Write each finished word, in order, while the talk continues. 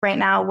right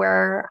now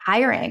we're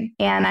hiring,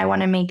 and I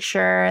want to make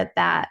sure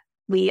that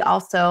we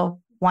also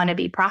want to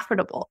be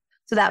profitable.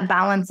 So that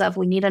balance of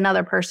we need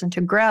another person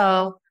to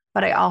grow,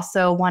 but I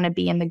also want to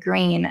be in the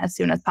green as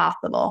soon as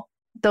possible.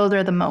 Those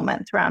are the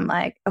moments where I'm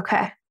like,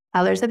 okay,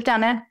 others have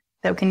done it,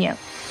 so can you.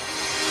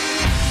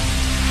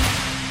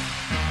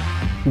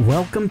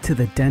 Welcome to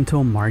The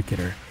Dental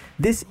Marketer.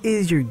 This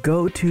is your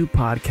go-to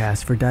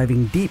podcast for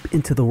diving deep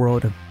into the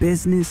world of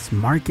business,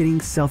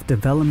 marketing,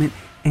 self-development,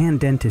 and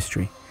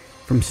dentistry.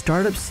 From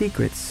startup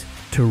secrets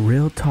to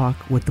real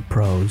talk with the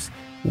pros,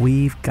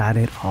 we've got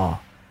it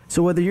all.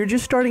 So whether you're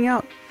just starting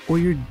out or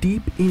you're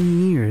deep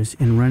in years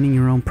in running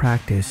your own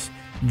practice,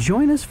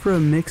 join us for a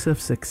mix of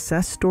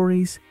success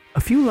stories, a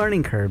few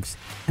learning curves,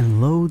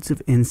 and loads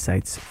of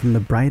insights from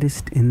the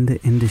brightest in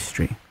the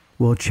industry.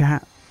 We'll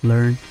chat,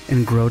 learn,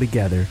 and grow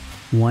together,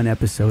 one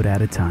episode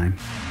at a time.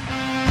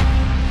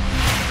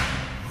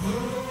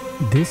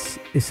 This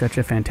is such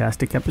a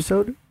fantastic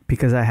episode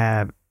because I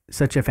have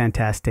such a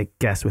fantastic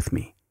guest with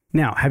me.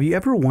 Now, have you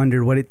ever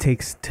wondered what it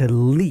takes to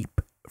leap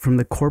from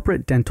the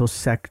corporate dental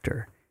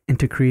sector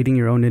into creating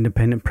your own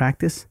independent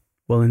practice?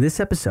 Well, in this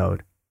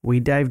episode, we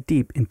dive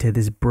deep into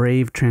this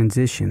brave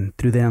transition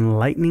through the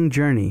enlightening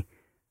journey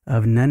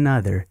of none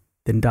other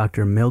than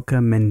Dr.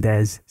 Milca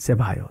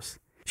Mendez-Ceballos.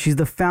 She's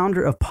the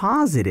founder of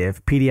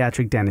Pawsitive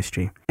Pediatric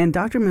Dentistry. And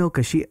Dr.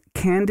 Milca, she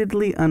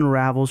candidly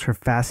unravels her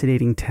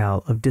fascinating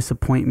tale of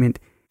disappointment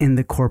in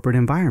the corporate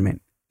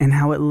environment and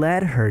how it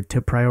led her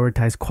to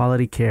prioritize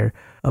quality care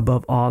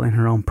above all in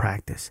her own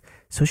practice.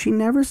 So she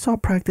never saw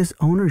practice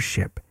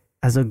ownership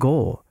as a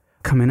goal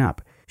coming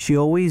up. She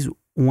always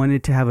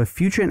wanted to have a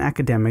future in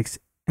academics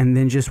and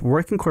then just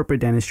work in corporate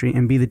dentistry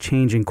and be the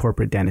change in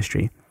corporate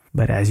dentistry.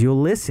 But as you'll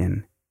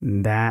listen,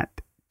 that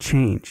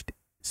changed.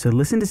 So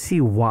listen to see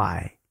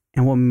why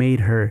and what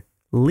made her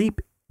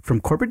leap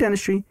from corporate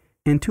dentistry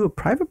into a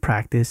private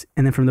practice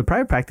and then from the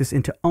private practice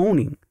into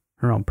owning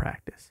her own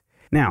practice.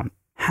 Now,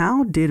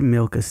 how did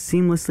Milca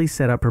seamlessly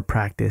set up her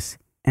practice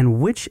and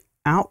which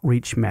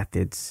outreach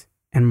methods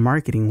and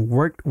marketing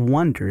worked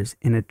wonders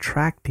in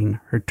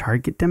attracting her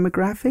target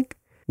demographic?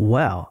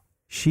 Well,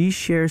 she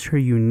shares her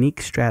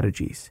unique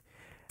strategies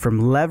from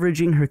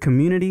leveraging her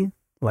community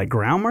like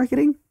ground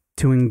marketing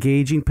to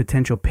engaging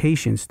potential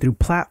patients through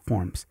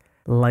platforms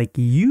like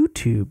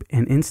YouTube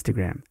and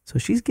Instagram. So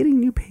she's getting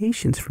new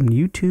patients from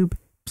YouTube.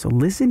 So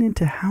listen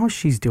into how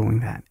she's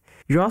doing that.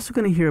 You're also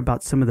going to hear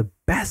about some of the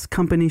best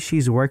companies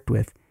she's worked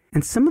with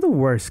and some of the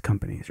worst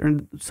companies, or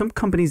some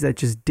companies that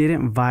just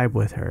didn't vibe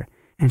with her.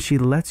 And she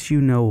lets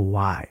you know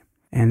why.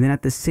 And then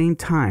at the same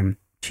time,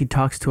 she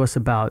talks to us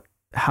about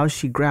how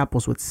she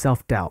grapples with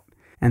self-doubt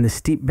and the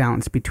steep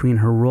balance between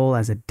her role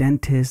as a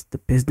dentist, the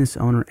business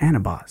owner, and a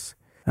boss.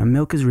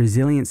 Milca's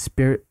resilient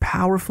spirit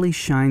powerfully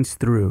shines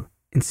through,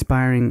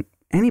 inspiring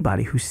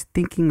anybody who's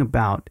thinking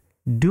about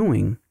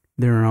doing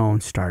their own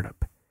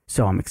startup.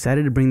 So I'm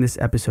excited to bring this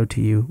episode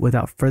to you.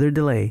 Without further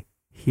delay,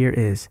 here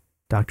is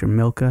Dr.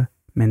 Milca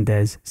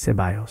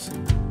Mendez-Ceballos.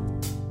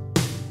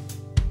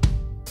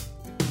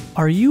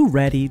 Are you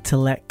ready to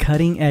let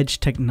cutting-edge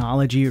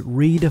technology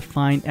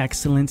redefine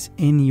excellence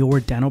in your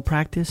dental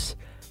practice?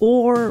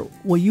 Or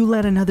will you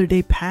let another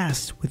day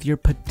pass with your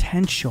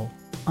potential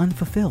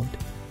unfulfilled?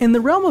 In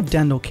the realm of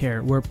dental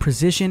care, where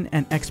precision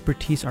and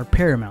expertise are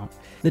paramount,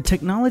 the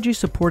technology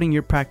supporting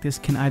your practice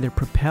can either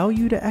propel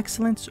you to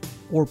excellence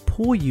or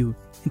pull you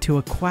into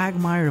a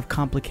quagmire of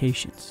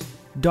complications.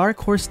 Dark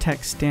Horse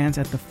Tech stands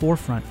at the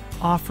forefront,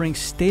 offering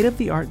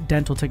state-of-the-art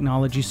dental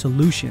technology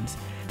solutions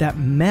that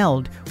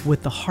meld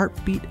with the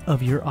heartbeat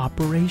of your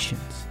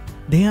operations.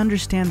 They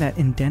understand that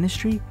in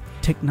dentistry,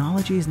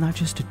 technology is not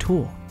just a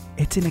tool,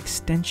 it's an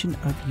extension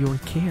of your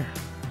care.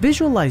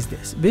 Visualize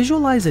this.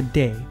 Visualize a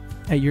day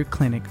at your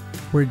clinic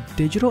where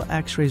digital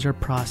x-rays are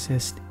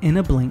processed in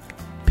a blink,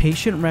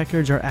 patient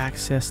records are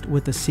accessed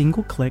with a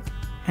single click,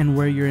 and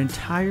where your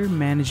entire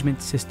management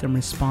system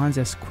responds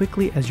as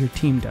quickly as your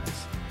team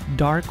does.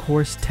 Dark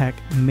Horse Tech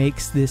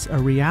makes this a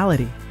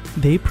reality.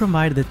 They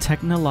provide the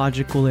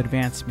technological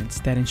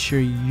advancements that ensure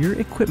your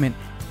equipment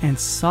and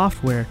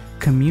software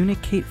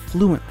communicate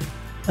fluently,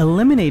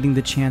 eliminating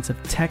the chance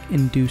of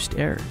tech-induced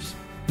errors.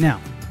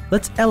 Now,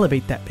 let's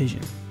elevate that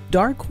vision.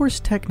 Dark Horse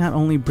Tech not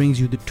only brings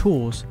you the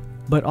tools,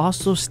 but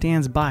also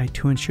stands by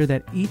to ensure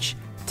that each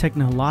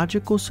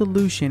technological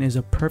solution is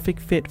a perfect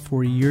fit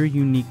for your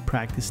unique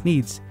practice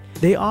needs.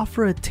 They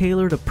offer a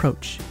tailored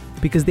approach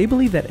because they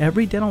believe that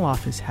every dental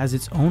office has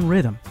its own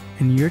rhythm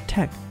and your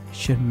tech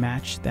should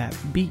match that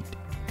beat.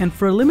 And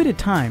for a limited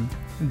time,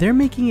 they're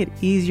making it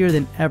easier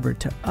than ever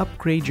to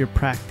upgrade your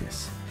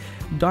practice.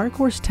 Dark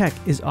Horse Tech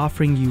is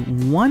offering you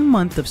 1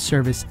 month of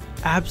service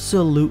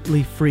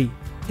absolutely free.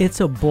 It's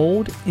a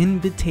bold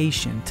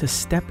invitation to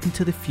step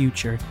into the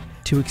future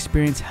to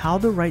experience how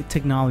the right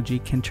technology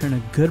can turn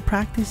a good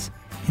practice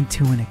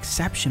into an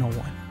exceptional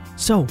one.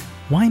 So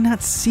why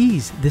not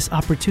seize this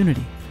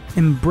opportunity?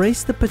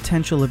 Embrace the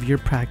potential of your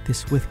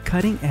practice with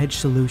cutting-edge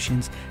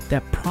solutions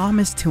that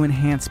promise to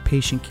enhance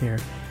patient care,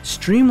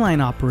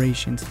 streamline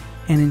operations,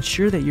 and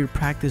ensure that your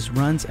practice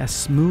runs as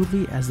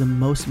smoothly as the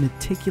most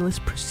meticulous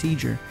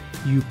procedure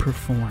you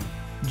perform.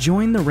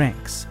 Join the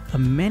ranks of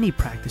many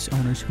practice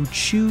owners who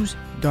choose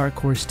Dark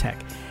Horse Tech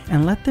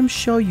and let them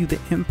show you the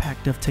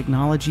impact of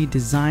technology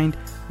designed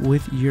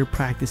with your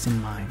practice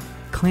in mind.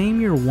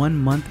 Claim your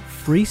 1-month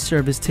free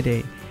service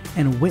today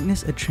and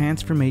witness a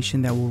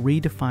transformation that will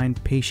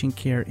redefine patient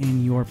care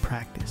in your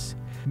practice.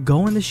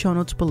 Go in the show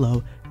notes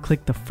below,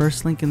 click the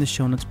first link in the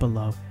show notes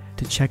below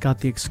to check out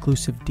the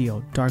exclusive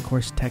deal Dark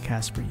Horse Tech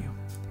has for you.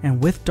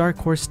 And with Dark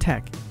Horse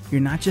Tech,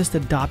 you're not just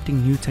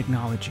adopting new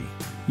technology,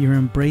 you're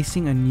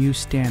embracing a new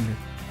standard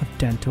of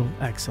dental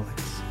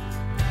excellence.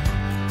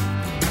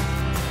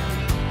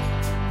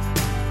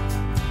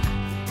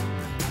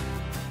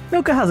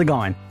 Milca, how's it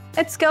going?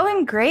 It's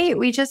going great.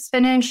 We just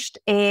finished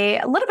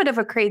a little bit of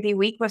a crazy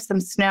week with some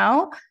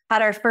snow.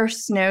 Had our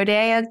first snow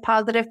day as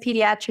Pawsitive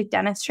Pediatric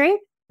Dentistry,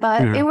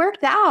 but it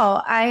worked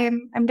out.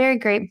 I'm very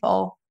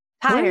grateful.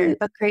 Tired,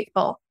 but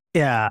grateful.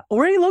 Yeah.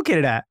 Where are you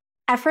located at?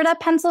 Ephrata,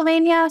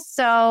 Pennsylvania.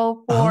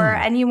 So for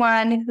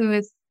anyone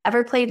who's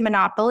ever played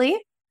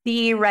Monopoly,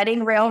 the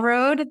Reading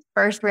Railroad,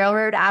 first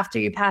railroad after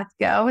you pass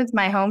go, is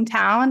my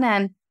hometown,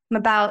 and I'm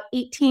about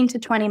 18 to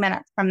 20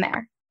 minutes from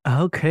there.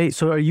 Okay.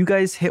 So are you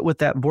guys hit with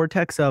that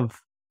vortex of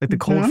like the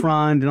cold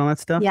front and all that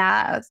stuff?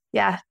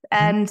 Yeah.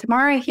 And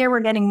tomorrow here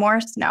we're getting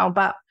more snow,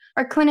 but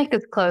our clinic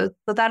is closed.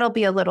 So that'll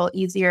be a little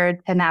easier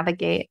to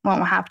navigate.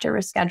 Won't have to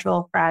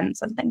reschedule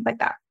friends and things like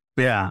that.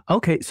 Yeah.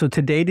 Okay. So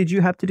today, did you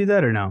have to do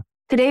that or no?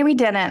 Today we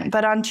didn't,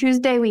 but on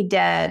Tuesday we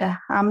did.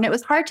 And it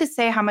was hard to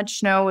say how much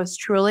snow was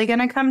truly going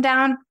to come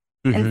down.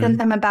 And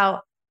since I'm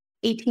about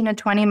 18 to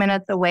 20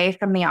 minutes away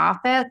from the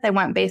office, I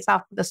went based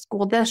off of the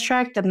school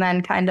district and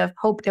then kind of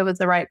hoped it was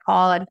the right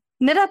call, and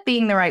ended up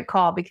being the right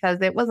call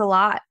because it was a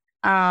lot.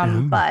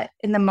 But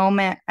in the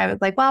moment, I was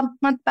like, well,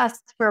 what's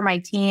best for my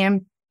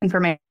team and for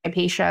my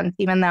patients,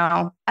 even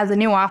though as a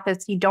new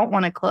office, you don't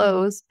want to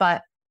close,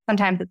 but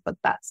sometimes it's what's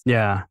best.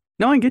 Yeah.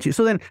 No, I get you.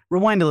 So then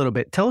rewind a little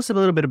bit. Tell us a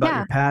little bit about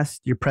your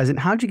past, your present.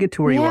 How'd you get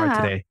to where you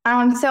are today?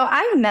 So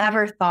I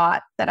never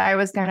thought that I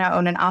was going to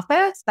own an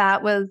office.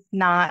 That was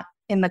not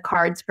in the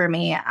cards for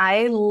me.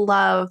 I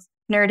love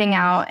nerding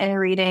out and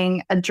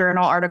reading a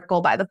journal article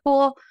by the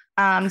pool.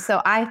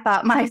 So I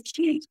thought my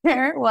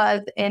future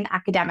was in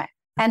academics.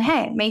 And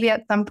hey, maybe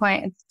at some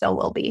point it still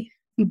will be.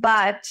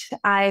 But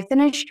I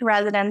finished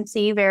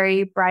residency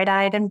very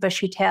bright-eyed and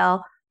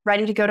bushy-tailed,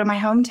 ready to go to my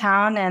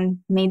hometown and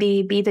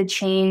maybe be the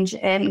change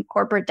in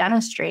corporate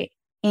dentistry.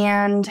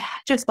 And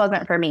just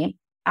wasn't for me.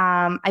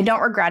 I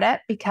don't regret it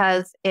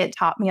because it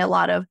taught me a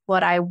lot of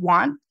what I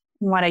want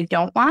and what I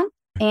don't want.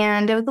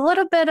 And it was a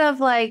little bit of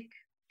like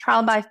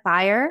trial by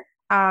fire.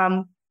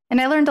 And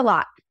I learned a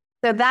lot.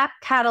 So that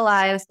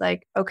catalyzed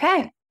like,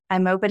 okay,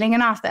 I'm opening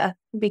an office,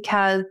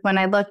 because when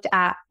I looked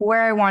at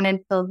where I wanted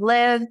to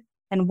live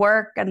and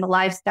work and the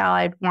lifestyle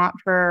I'd want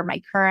for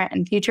my current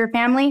and future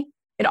family,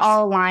 it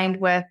all aligned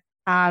with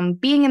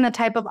being in the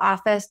type of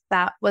office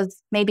that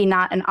was maybe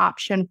not an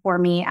option for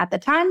me at the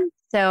time.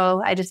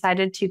 So I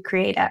decided to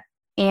create it.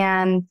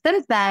 And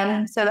since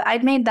then, so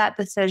I'd made that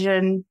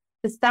decision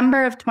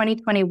December of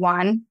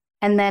 2021.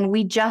 And then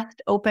we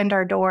just opened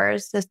our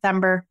doors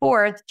December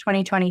 4th,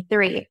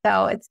 2023.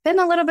 So it's been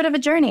a little bit of a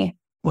journey.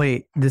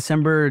 Wait,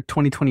 December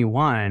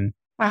 2021?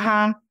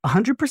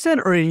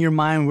 100%? Or in your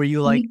mind, were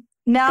you like,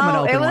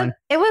 no, it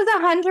was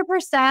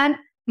 100%,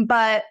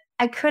 but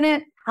I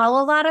couldn't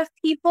tell a lot of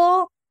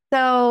people.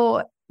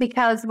 So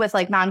because with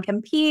like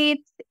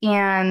non-competes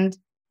and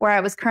where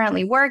I was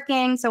currently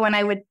working, so when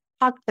I would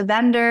talk to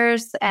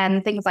vendors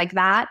and things like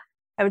that,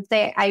 I would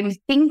say I'm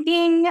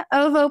thinking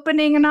of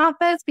opening an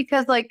office,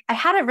 because like I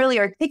hadn't really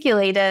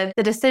articulated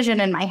the decision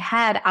in my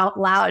head out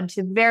loud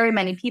to very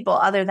many people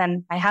other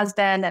than my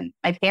husband and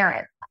my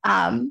parents.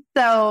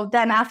 So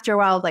then after a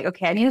while, I was like,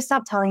 okay, I need to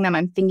stop telling them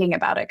I'm thinking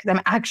about it because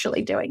I'm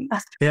actually doing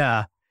this.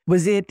 Yeah.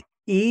 Was it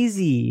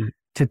easy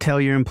to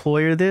tell your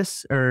employer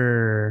this,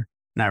 or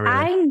not really?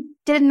 I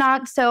did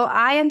not. So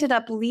I ended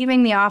up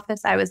leaving the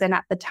office I was in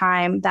at the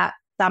time that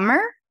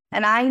summer,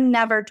 and I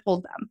never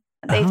told them.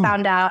 They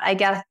found out, I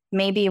guess,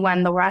 maybe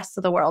when the rest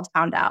of the world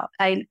found out.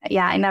 I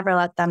never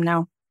let them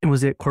know. And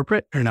was it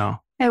corporate or no?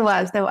 It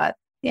was.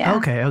 Yeah.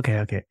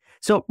 Okay.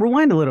 So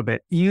rewind a little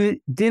bit. You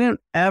didn't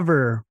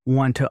ever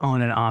want to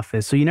own an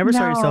office. So you never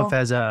saw yourself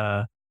as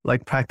a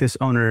like practice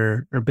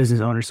owner or business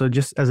owner. So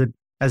just as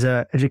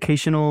a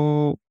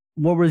educational,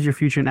 what was your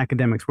future in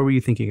academics? What were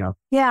you thinking of?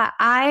 Yeah,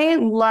 I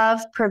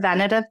love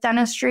preventative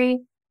dentistry.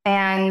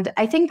 And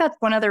I think that's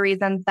one of the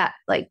reasons that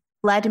like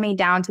led me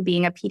down to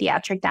being a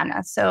pediatric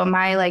dentist. So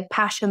my like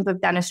passions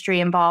of dentistry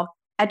involve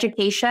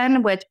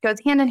education, which goes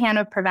hand in hand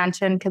with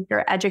prevention, because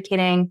you're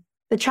educating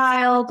the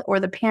child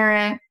or the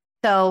parent.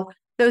 So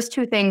those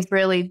two things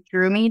really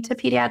drew me to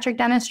pediatric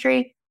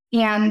dentistry.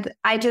 And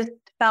I just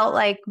felt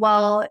like,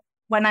 well,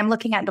 when I'm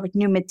looking at like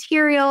new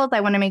materials,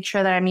 I want to make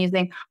sure that I'm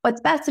using what's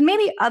best. And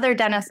maybe other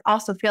dentists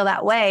also feel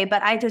that way,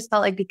 but I just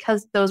felt like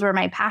because those were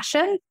my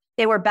passions,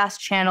 they were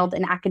best channeled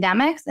in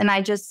academics. And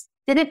I just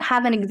didn't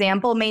have an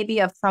example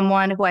maybe of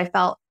someone who I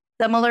felt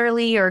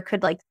similarly or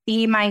could like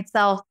see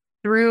myself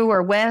through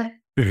or with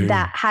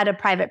that had a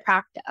private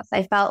practice.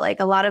 I felt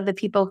like a lot of the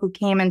people who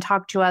came and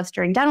talked to us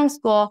during dental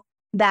school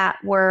that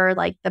were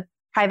like the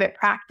private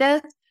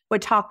practice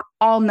would talk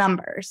all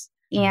numbers.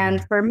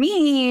 And for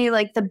me,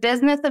 like the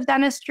business of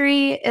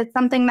dentistry is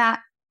something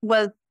that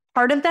was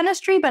part of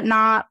dentistry, but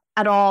not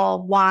at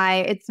all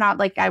why. It's not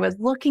like I was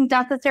looking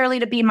necessarily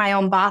to be my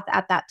own boss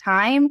at that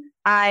time.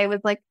 I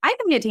was like, I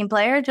can be a team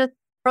player just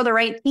for the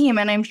right team.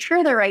 And I'm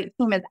sure the right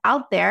team is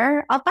out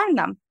there. I'll find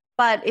them.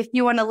 But if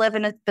you want to live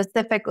in a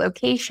specific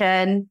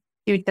location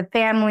due to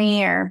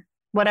family or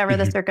whatever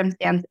the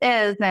circumstance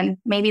is, then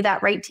maybe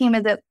that right team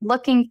isn't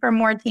looking for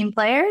more team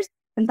players.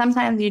 And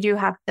sometimes you do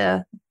have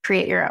to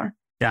create your own.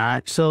 Yeah.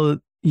 So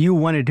you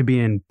wanted to be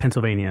in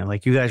Pennsylvania.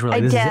 Like you guys were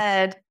like,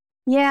 I did.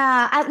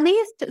 Yeah, at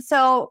least.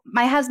 So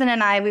my husband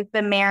and I, we've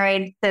been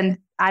married since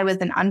I was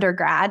an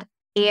undergrad.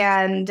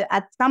 And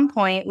at some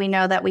point, we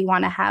know that we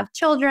want to have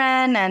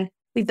children and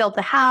we built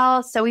a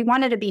house. So we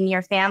wanted to be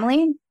near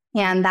family.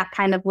 And that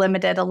kind of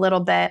limited a little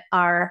bit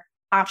our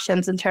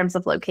options in terms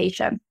of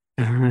location.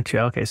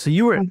 Okay. So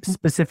you were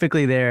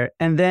specifically there.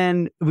 And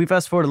then we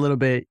fast forward a little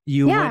bit.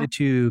 You went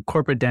into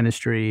corporate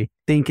dentistry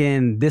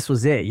thinking this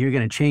was it. You're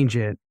going to change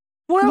it.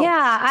 Well,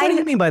 yeah. What do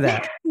you mean by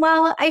that?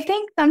 Well, I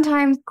think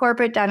sometimes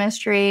corporate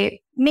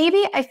dentistry,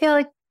 maybe I feel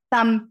like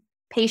some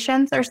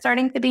patients are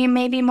starting to be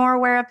maybe more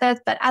aware of this.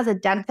 But as a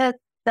dentist,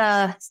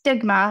 the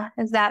stigma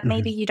is that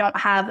maybe you don't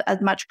have as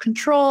much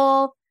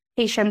control.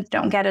 Patients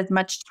don't get as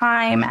much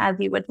time as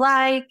you would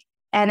like.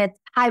 And it's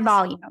high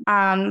volume.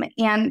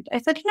 And I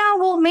said,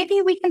 well,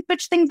 maybe we can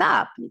switch things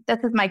up. This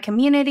is my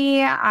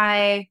community.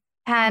 I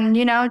can,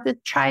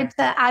 just try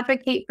to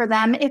advocate for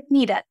them if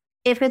needed.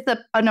 If it's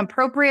an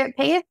appropriate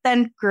pace,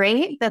 then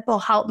great. This will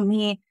help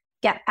me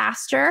get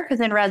faster because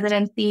in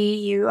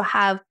residency, you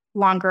have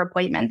longer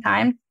appointment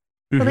time.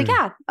 So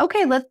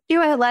okay, let's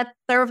do it. Let's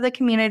serve the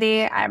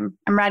community. I'm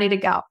ready to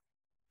go.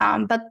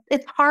 But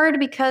it's hard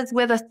because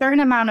with a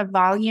certain amount of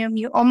volume,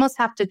 you almost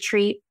have to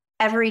treat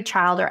every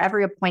child or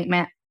every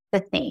appointment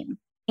the same.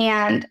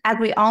 And as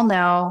we all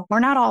know, we're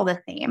not all the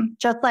same.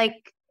 Just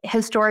like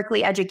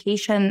historically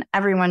education,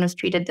 everyone was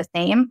treated the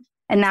same.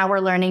 And now we're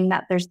learning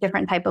that there's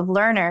different type of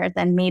learners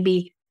and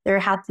maybe there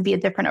has to be a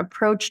different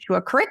approach to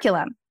a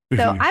curriculum.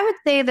 So I would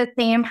say the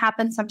same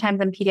happens sometimes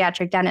in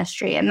pediatric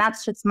dentistry. And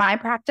that's just my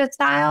practice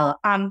style.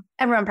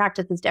 Everyone's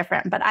practice is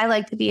different, but I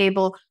like to be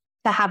able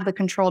to have the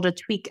control to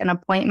tweak an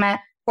appointment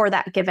for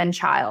that given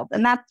child.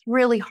 And that's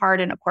really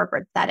hard in a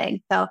corporate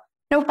setting. So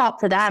no fault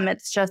to them.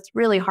 It's just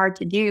really hard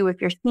to do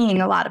if you're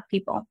seeing a lot of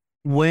people.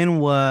 When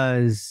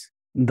was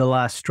the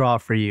last straw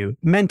for you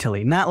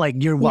mentally? Not like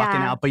you're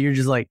walking out, but you're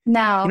just like,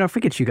 no,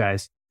 forget you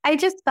guys. I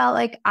just felt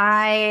like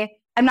I'm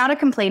not a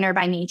complainer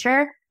by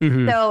nature.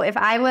 So if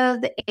I was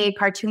a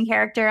cartoon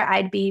character,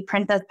 I'd be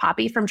Princess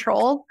Poppy from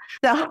Trolls.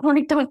 So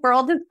like the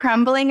world is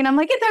crumbling and I'm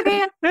like, it's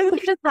okay.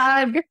 Let's just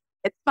hug.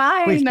 It's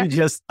fine. We should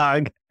just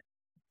hug.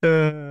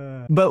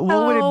 But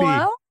what would it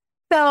be?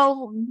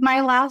 So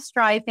my last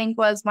straw, I think,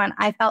 was when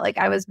I felt like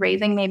I was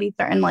raising maybe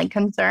certain like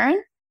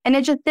concerns and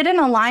it just didn't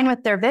align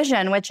with their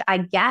vision, which I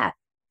get.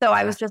 So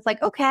I was just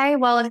like, okay,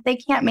 well, if they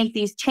can't make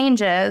these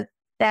changes,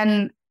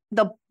 then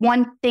the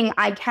one thing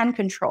I can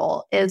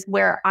control is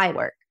where I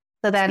work.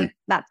 So then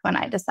that's when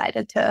I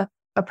decided to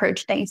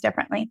approach things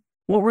differently.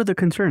 What were the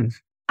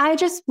concerns? I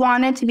just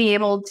wanted to be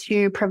able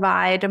to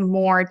provide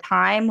more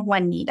time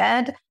when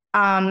needed,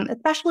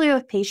 especially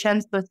with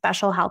patients with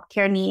special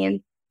healthcare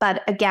needs.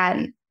 But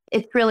again,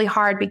 it's really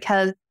hard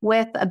because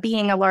with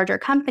being a larger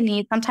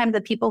company, sometimes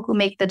the people who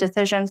make the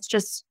decisions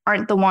just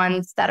aren't the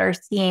ones that are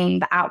seeing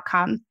the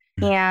outcomes.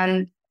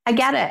 And I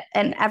get it.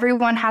 And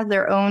everyone has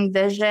their own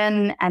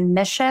vision and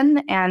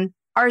mission, and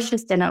ours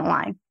just didn't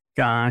align.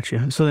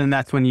 Gotcha. So then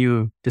that's when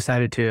you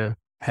decided to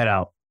head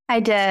out. I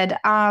did.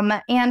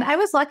 And I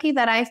was lucky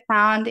that I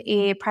found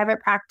a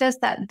private practice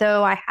that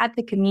though I had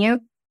to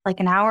commute like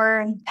an hour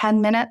and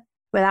 10 minutes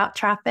without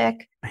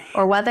traffic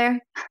or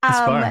weather,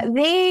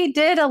 they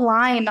did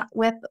align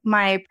with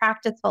my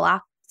practice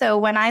philosophy. So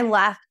when I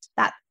left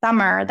that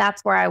summer,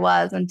 that's where I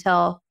was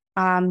until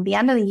the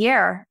end of the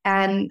year.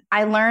 And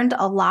I learned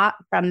a lot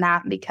from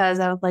that because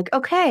I was like,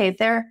 okay,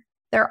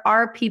 there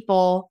are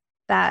people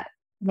that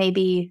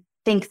maybe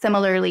think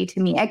similarly to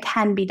me. It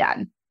can be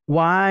done.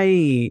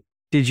 Why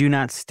did you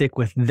not stick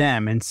with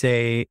them and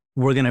say,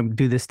 we're going to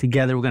do this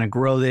together, we're going to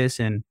grow this?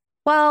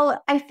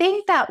 Well, I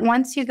think that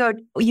once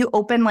you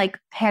open like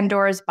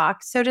Pandora's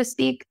box, so to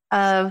speak,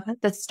 of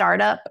the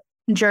startup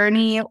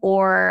journey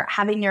or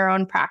having your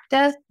own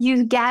practice,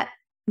 you get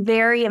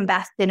very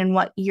invested in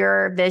what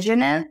your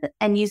vision is.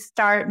 And you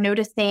start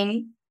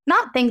noticing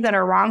not things that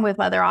are wrong with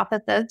other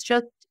offices,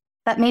 just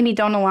that maybe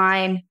don't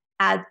align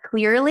as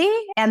clearly.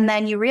 And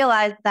then you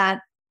realize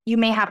that you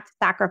may have to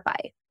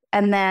sacrifice.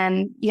 And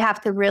then you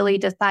have to really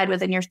decide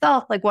within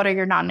yourself, like, what are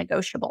your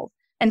non-negotiables?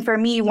 And for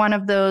me, one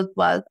of those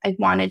was I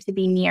wanted to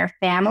be near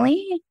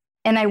family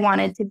and I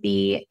wanted to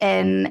be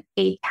in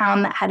a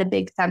town that had a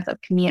big sense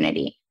of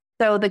community.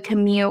 So the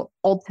commute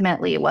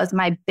ultimately was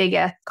my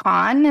biggest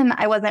con. And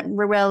I wasn't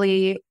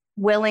really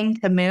willing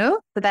to move,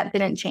 but that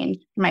didn't change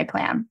my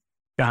plan.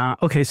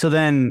 Okay. So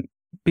then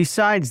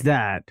besides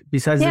the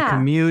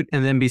commute,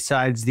 and then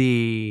besides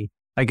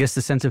I guess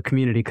the sense of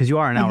community, because you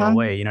are an hour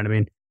away, you know what I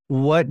mean?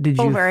 What did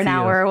you Over an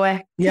hour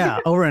away. Yeah,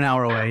 over an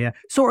hour away. Yeah.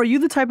 So are you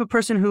the type of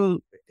person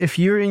who, if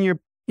you're in your,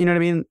 you know what I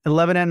mean,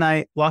 11 at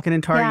night, walking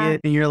in Target,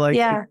 and you're like,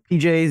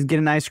 PJs,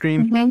 getting ice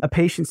cream, a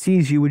patient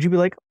sees you, would you be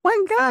like, oh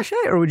my gosh,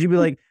 hey? Or would you be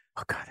like,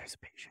 oh God, there's a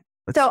patient?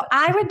 So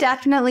I would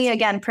definitely,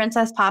 again,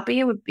 Princess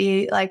Poppy would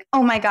be like,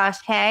 oh my gosh,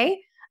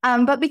 hey.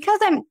 But because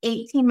I'm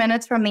 18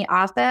 minutes from the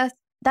office,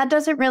 that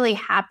doesn't really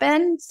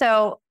happen.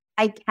 So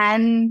I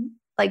can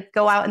like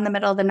go out in the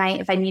middle of the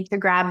night if I need to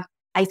grab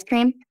ice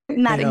cream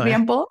in that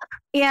example,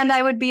 and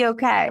I would be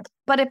okay.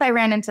 But if I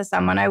ran into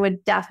someone, I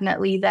would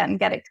definitely then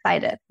get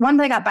excited. Once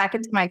I got back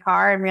into my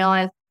car and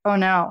realized, oh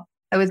no,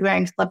 I was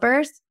wearing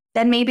slippers,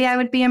 then maybe I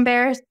would be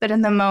embarrassed. But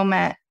in the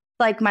moment,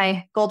 like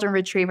my golden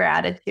retriever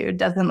attitude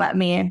doesn't let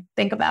me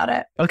think about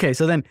it. Okay.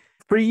 So then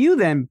for you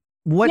then,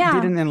 what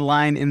didn't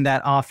align in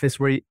that office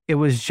where it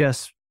was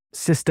just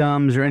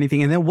systems or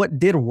anything? And then what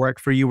did work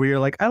for you where you're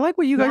like, I like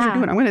what you guys are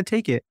doing. I'm going to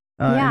take it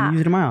and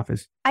use it in my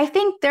office. I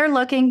think they're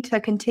looking to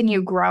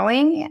continue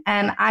growing.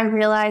 And I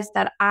realized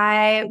that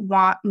I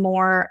want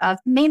more of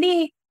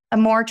maybe a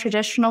more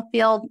traditional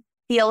feel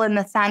in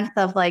the sense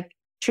of like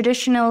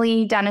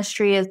traditionally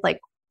dentistry is like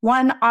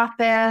one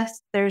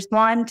office, there's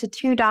 1 to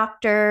 2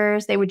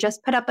 doctors. They would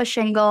just put up a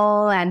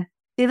shingle and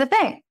do the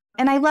thing.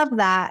 And I love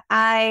that.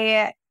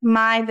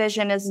 My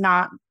vision is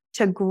not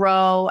to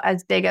grow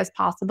as big as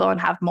possible and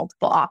have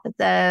multiple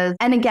offices.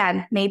 And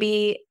again,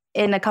 maybe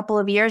in a couple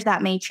of years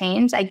that may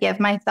change. I give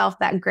myself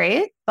that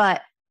grace,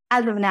 but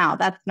as of now,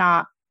 that's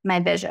not my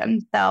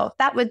vision. So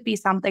that would be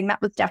something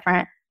that was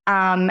different.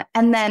 And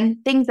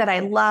then things that I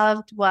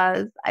loved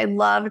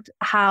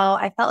how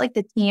I felt like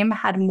the team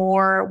had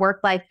more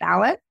work-life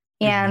balance,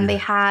 and they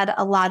had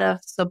a lot of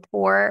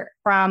support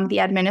from the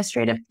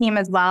administrative team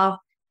as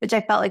well, which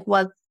I felt like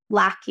was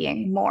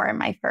lacking more in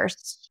my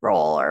first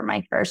role or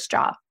my first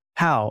job.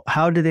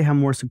 How did they have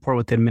more support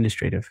with the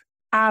administrative?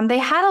 They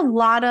had a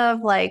lot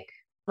of like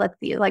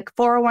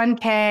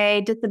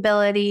 401k,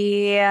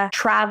 disability,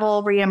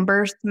 travel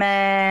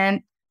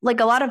reimbursement, like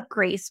a lot of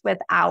grace with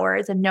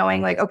hours and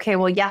knowing like, okay,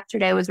 well,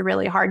 yesterday was a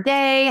really hard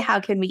day. How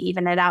can we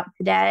even it out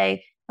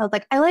today? I was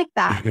like, I like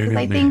that because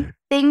I think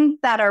things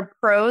that are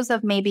pros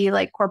of maybe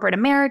like corporate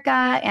America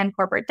and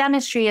corporate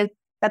dentistry is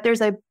that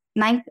there's a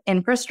nice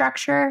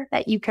infrastructure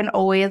that you can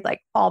always like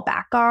fall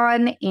back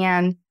on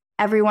and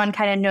everyone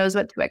kind of knows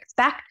what to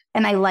expect.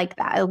 And I like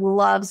that. I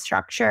love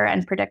structure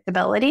and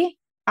predictability.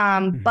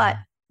 But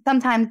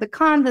sometimes the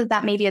cons is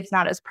that maybe it's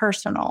not as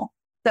personal.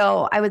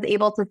 So I was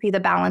able to see the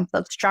balance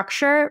of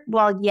structure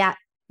while yet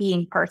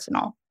being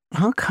personal.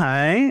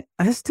 Okay.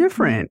 That's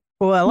different.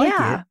 Well, I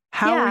like it.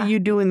 How are you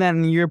doing that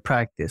in your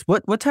practice?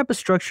 What type of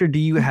structure do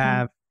you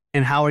have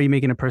and how are you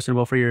making it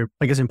personable for your,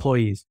 I guess,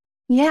 employees?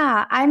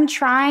 Yeah, I'm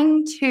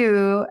trying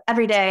to,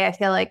 every day, I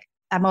feel like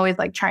I'm always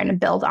like trying to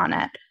build on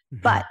it.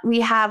 But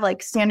we have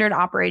like standard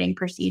operating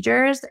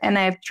procedures and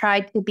I've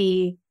tried to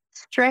be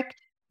strict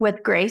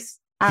with grace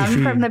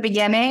from the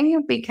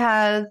beginning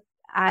because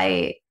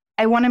I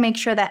want to make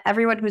sure that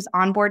everyone who's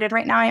onboarded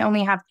right now, I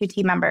only have 2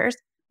 team members,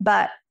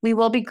 but we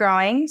will be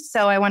growing.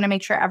 So I want to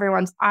make sure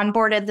everyone's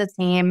onboarded the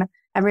same.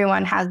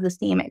 Everyone has the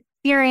same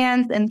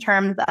experience in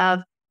terms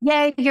of,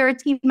 yay, you're a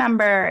team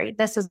member.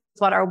 This is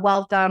what our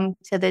welcome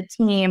to the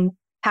team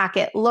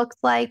packet looks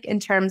like in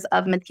terms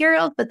of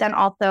materials, but then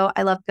also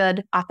I love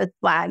good office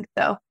swag.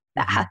 So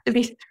that has to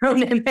be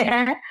thrown in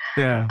there.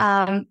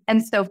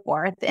 And so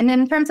forth. And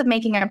in terms of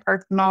making it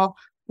personal,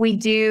 we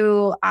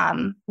do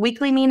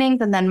weekly meetings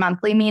and then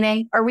monthly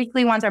meetings. Our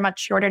weekly ones are much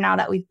shorter now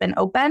that we've been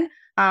open.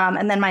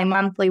 And then my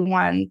monthly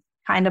ones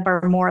kind of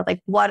are more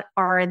like, what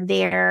are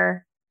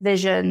their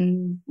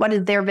vision? What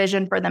is their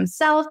vision for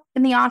themselves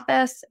in the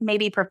office,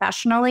 maybe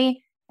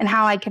professionally, and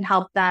how I can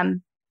help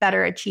them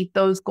better achieve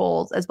those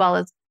goals, as well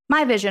as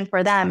my vision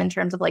for them in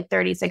terms of like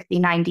 30, 60,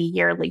 90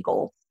 yearly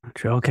goals.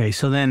 Okay.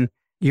 So then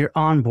you're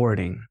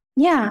onboarding.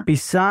 Yeah.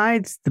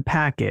 Besides the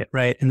packet,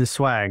 right, and the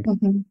swag,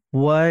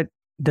 what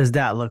does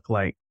that look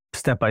like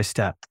step by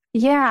step?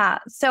 Yeah.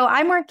 So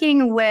I'm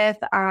working with,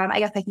 I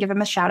guess I can give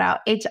them a shout out,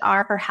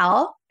 HR for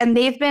Health. And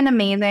they've been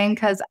amazing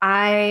because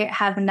I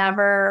have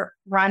never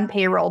run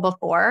payroll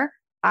before.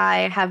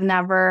 I have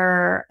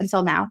never,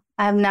 until now,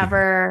 I have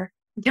never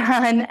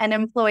done an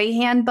employee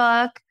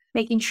handbook,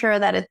 making sure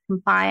that it's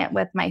compliant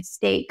with my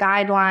state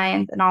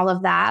guidelines and all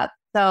of that.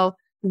 So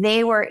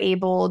they were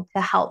able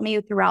to help me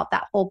throughout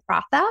that whole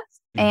process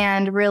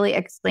and really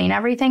explain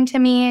everything to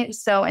me.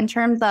 So in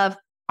terms of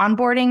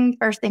onboarding,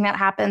 first thing that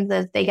happens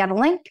is they get a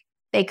link.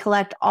 They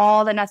collect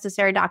all the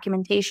necessary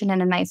documentation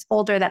in a nice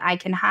folder that I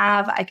can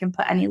have. I can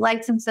put any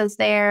licenses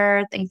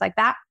there, things like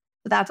that.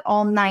 So that's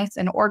all nice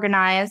and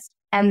organized.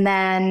 And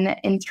then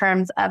in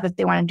terms of if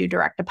they want to do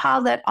direct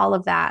deposit, all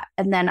of that.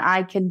 And then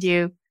I can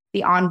do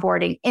the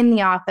onboarding in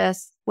the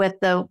office with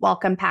the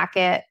welcome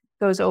packet,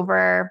 goes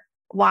over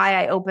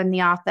why I opened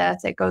the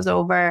office. It goes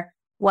over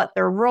what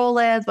their role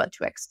is, what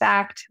to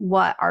expect,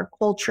 what our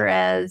culture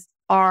is,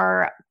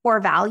 our core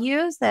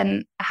values,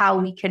 and how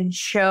we can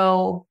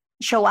show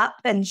up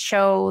and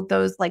show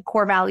those like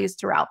core values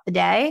throughout the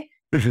day.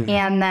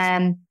 And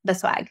then the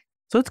swag.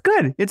 So it's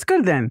good. It's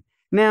good then.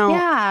 Now,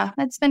 yeah,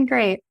 it's been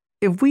great.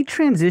 If we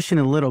transition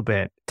a little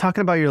bit,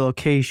 talking about your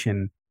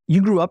location,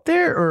 you grew up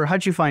there or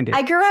how'd you find it?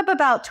 I grew up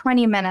about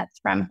 20 minutes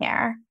from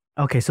here.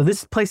 Okay, so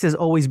this place has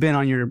always been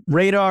on your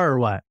radar or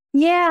what?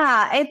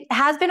 Yeah, it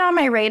has been on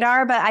my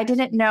radar, but I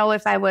didn't know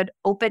if I would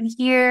open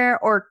here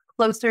or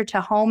closer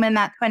to home in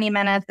that 20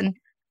 minutes. And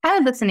kind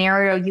of the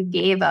scenario you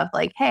gave of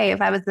like, hey,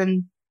 if I was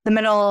in the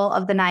middle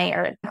of the night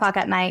or 8 o'clock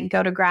at night,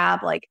 go to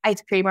grab like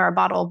ice cream or a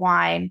bottle of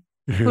wine,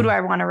 who do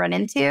I want to run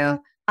into?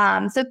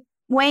 So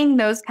weighing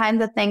those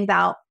kinds of things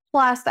out.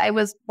 Plus, I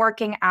was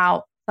working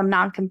out some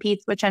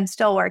non-competes, which I'm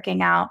still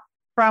working out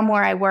from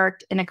where I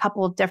worked in a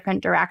couple of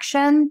different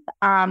directions.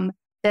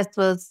 This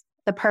was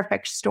the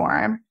perfect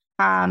storm.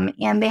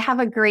 And they have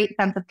a great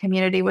sense of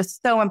community. It was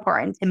so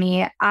important to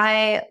me.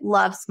 I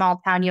love small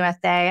town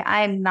USA.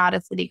 I'm not a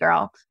city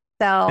girl.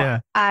 So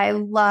I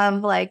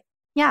love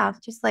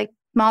just like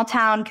small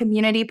town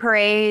community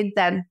parades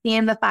and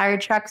seeing the fire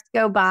trucks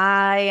go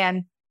by.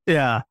 And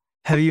yeah.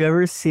 Have you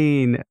ever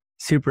seen,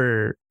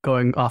 super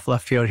going off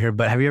left field here,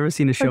 but have you ever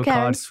seen a show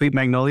called Sweet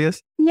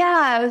Magnolias?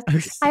 Yeah,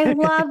 I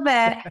love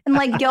it. And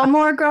like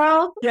Gilmore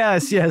Girls?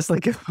 Yes.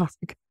 Like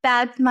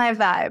that's my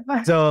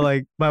vibe. So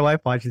like my wife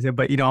watches it,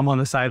 but I'm on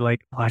the side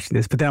like watching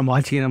this, but then I'm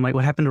watching it and I'm like,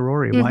 what happened to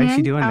Rory? Why is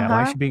she doing that?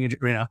 Why is she being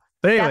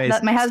But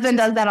anyways. My husband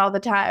does that all the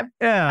time.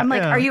 Yeah. I'm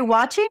like, are you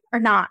watching or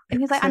not?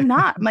 And he's like, I'm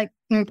not. I'm like,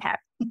 okay.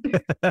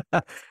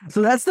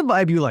 So that's the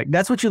vibe you like.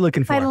 That's what you're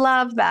looking for. I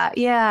love that.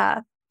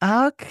 Yeah.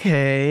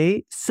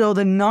 Okay. So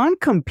the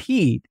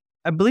non-compete,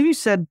 I believe you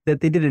said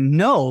that they didn't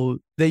know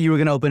that you were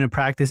going to open a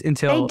practice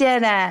until... They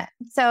didn't.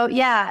 So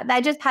yeah,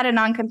 I just had a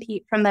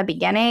non-compete from the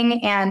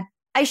beginning and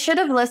I should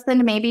have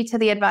listened maybe to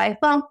the advice.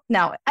 Well,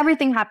 no,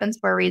 everything happens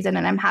for a reason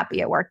and I'm happy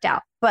it worked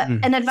out. But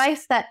an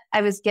advice that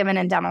I was given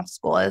in dental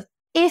school is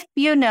if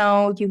you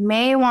know you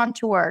may want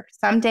to work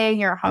someday in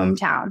your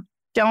hometown,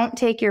 don't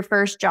take your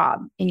first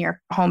job in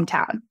your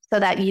hometown so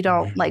that you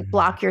don't like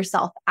block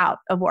yourself out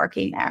of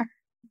working there.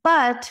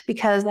 But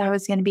because I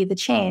was going to be the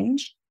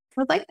change,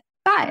 I was like,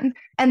 fine.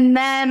 And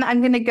then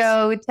I'm going to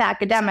go to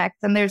academics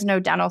and there's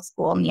no dental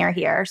school near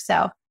here.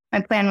 So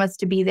my plan was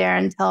to be there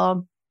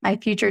until my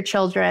future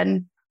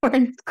children were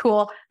in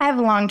school. I have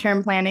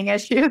long-term planning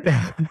issues.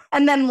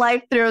 And then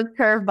life throws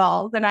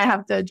curveballs and I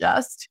have to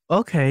adjust.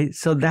 Okay.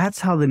 So that's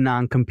how the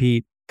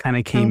non-compete kind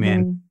of came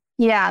in.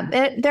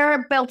 Yeah.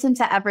 They're built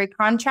into every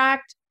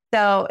contract.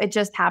 So it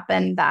just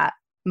happened that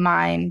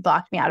mine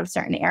blocked me out of a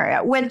certain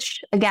area,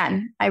 which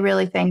again, I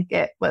really think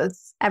it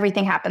was,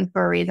 everything happened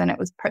for a reason. It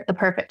was the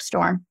perfect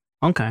storm.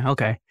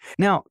 Okay.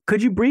 Now,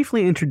 could you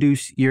briefly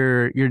introduce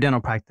your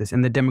dental practice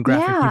and the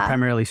demographic you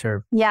primarily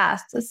serve?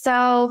 Yes.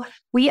 So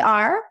we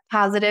are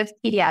Pawsitive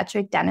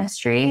Pediatric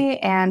Dentistry,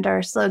 and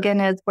our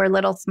slogan is "Where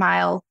little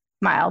smile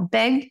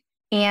big."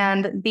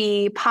 And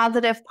the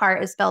positive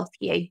part is spelled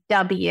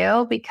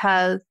PAW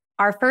because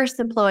our first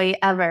employee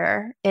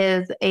ever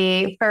is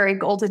a furry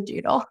golden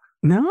doodle.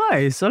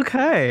 Nice.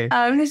 Okay.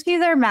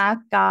 She's our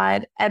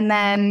mascot. And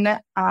then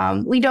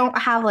we don't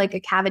have like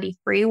a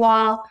cavity-free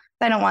wall.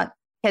 I don't want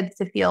kids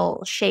to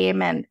feel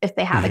shame and if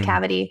they have a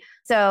cavity.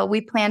 So we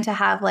plan to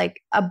have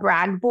like a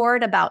brag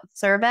board about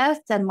service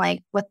and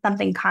like what's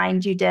something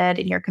kind you did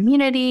in your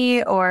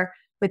community or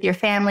with your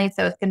family.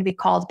 So it's going to be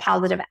called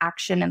Positive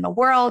Action in the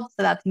World.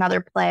 So that's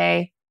another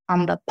play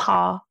on the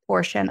paw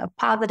portion of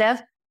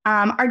Pawsitive.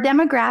 Our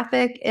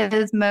demographic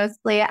is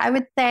mostly, I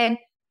would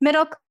say,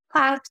 middle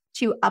class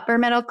to upper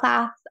middle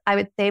class. I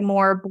would say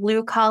more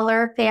blue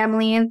collar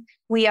families.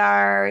 We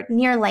are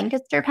near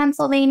Lancaster,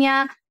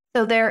 Pennsylvania.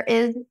 So there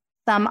is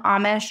some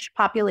Amish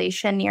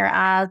population near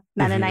us,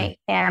 Mennonite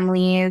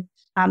families.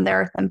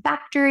 There are some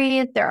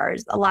factories.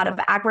 There's a lot of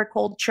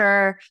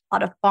agriculture, a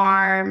lot of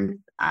farms,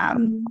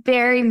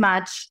 very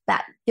much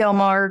that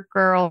Gilmore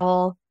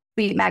Girl,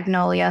 Sweet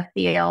Magnolia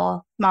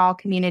feel, small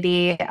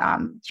community.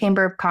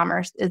 Chamber of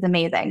Commerce is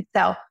amazing.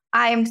 So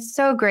I'm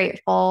so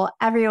grateful.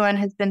 Everyone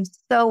has been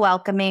so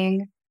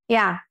welcoming.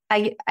 Yeah,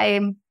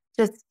 I'm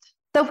just,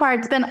 so far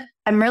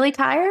I'm really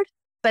tired,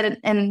 but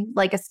in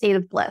like a state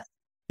of bliss.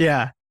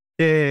 Yeah.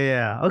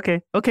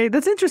 Okay.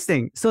 That's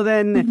interesting. So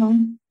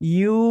then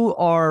you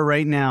are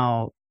right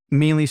now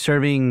mainly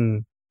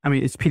serving,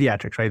 it's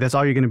pediatrics, right? That's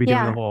all you're going to be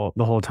doing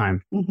the whole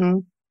time.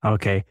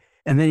 Okay.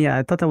 And then,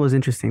 I thought that was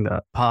interesting.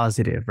 The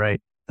positive,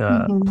 right?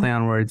 The play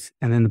on words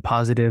and then the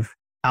positive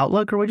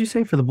outlook, or what'd you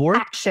say for the board?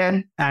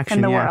 Action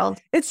in the world.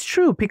 It's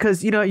true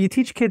because, you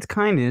teach kids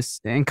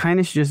kindness and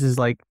kindness just is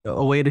like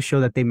a way to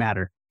show that they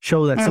matter,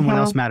 show that someone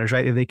else matters,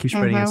 right? If they keep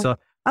spreading it. So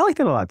I like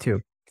that a lot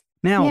too.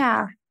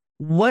 Now,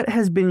 what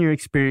has been your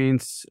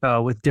experience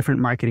with different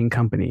marketing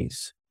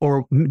companies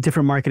or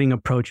different marketing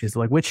approaches?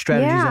 Like which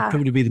strategies have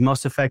proven to be the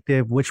most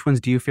effective? Which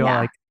ones do you feel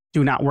like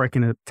do not work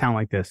in a town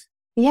like this?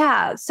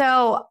 Yeah.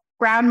 So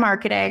ground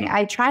marketing,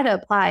 I try to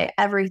apply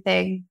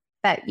everything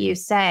that you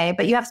say,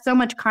 but you have so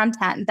much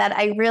content that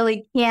I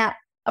really can't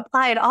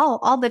apply it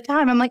all the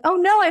time. I'm like, oh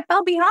no, I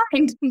fell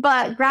behind.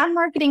 But ground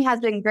marketing has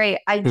been great.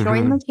 I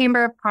joined the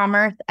Chamber of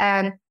Commerce,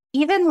 and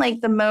even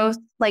like the most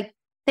like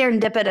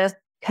serendipitous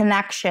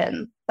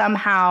connections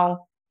somehow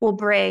will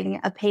bring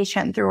a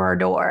patient through our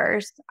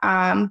doors.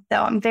 So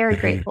I'm very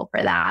grateful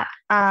for that.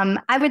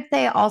 I would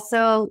say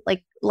also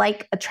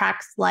like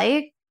attracts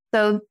like.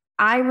 So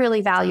I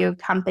really value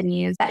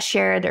companies that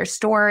share their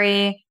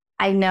story.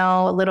 I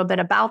know a little bit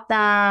about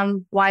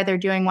them, why they're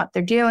doing what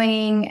they're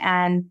doing,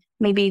 and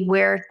maybe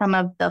where some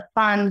of the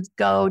funds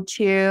go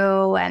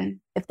to and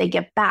if they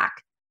give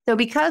back. So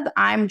because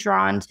I'm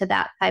drawn to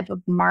that type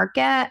of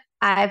market,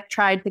 I've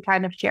tried to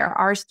kind of share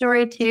our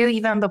story too,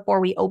 even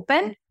before we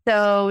open.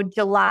 So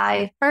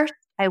July 1st,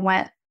 I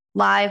went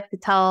live to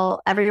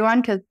tell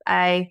everyone because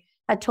I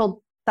had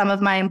told some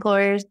of my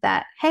employers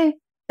that, hey,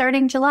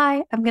 starting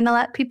July, I'm going to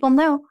let people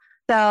know.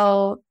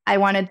 So I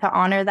wanted to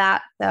honor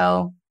that.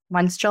 So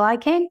once July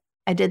came,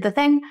 I did the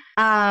thing.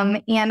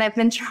 And I've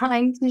been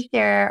trying to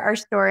share our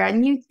story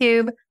on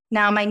YouTube.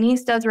 Now, my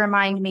niece does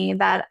remind me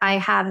that I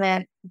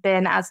haven't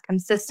been as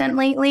consistent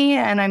lately,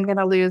 and I'm going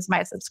to lose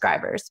my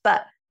subscribers.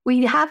 But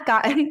we have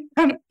gotten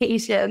some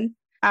patience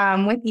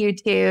with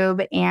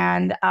YouTube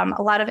and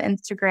a lot of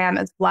Instagram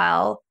as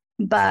well.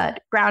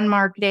 But ground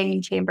marketing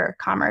and Chamber of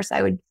Commerce,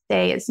 I would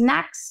say, is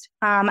next.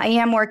 I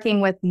am working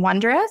with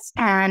Wondrous,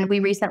 and we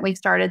recently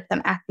started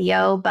some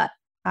SEO, but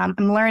I'm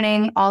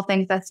learning all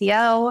things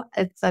SEO.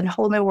 It's a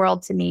whole new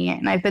world to me.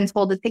 And I've been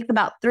told it takes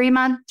about 3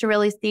 months to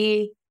really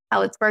see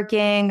how it's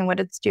working and what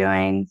it's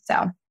doing.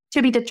 So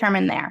to be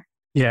determined there.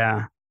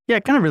 Yeah. Yeah,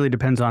 it kind of really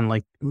depends on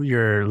like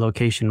your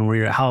location, where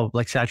you're, how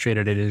like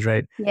saturated it is,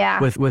 right? Yeah.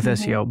 With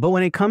SEO. But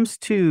when it comes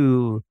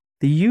to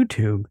the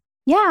YouTube,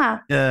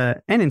 and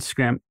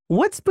Instagram,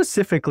 what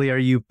specifically are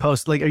you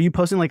Like, are you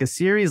posting like a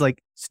series,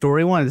 like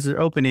story one, this is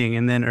opening,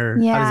 and then,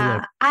 or how does it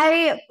look?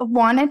 I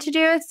wanted to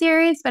do a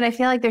series, but I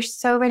feel like there's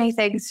so many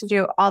things to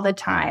do all the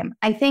time.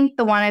 I think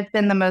the one I've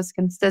been the most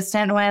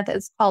consistent with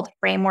is called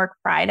Framework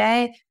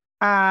Friday.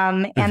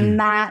 And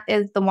that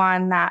is the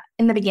one that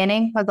in the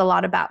beginning was a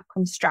lot about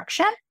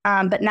construction.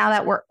 But now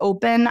that we're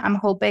open, I'm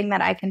hoping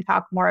that I can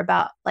talk more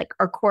about like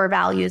our core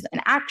values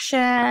and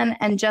action,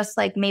 and just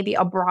like maybe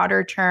a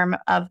broader term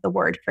of the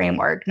word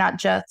framework, not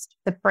just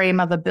the frame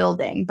of a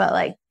building, but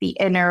like the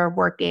inner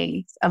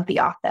workings of the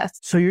office.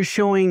 So you're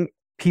showing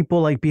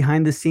people like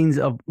behind the scenes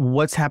of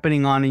what's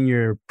happening on in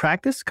your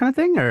practice kind of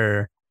thing,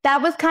 or?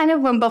 That was kind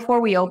of when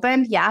before we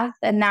opened, yes.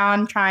 And now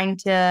I'm trying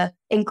to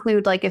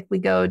include like if we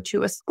go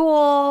to a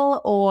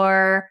school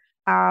or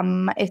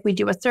if we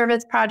do a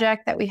service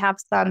project that we have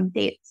some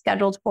dates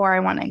scheduled for, I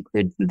want to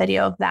include some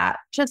video of that.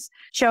 Just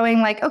showing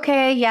like,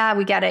 okay, yeah,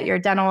 we get it. You're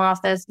a dental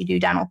office, you do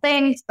dental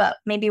things, but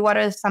maybe what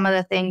are some of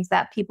the things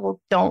that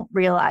people don't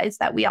realize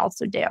that we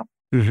also do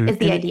is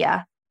the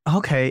idea.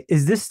 Okay.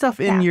 Is this stuff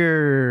in on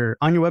your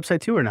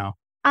website too, or no?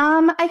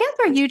 I guess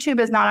our YouTube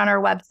is not on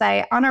our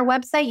website. On our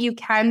website, you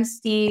can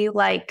see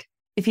like,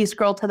 if you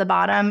scroll to the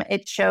bottom,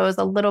 it shows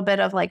a little bit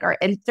of like our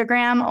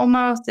Instagram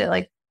almost. It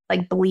like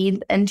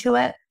bleeds into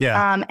it.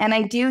 Yeah. And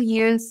I do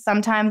use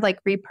sometimes like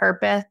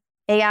repurpose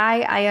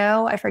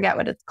AI, I forget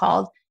what it's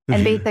called.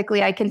 And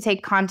basically I can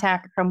take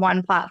content from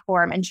one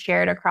platform and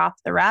share it across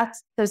the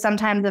rest. So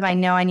sometimes if I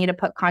know I need to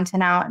put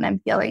content out and I'm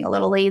feeling a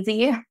little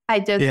lazy, I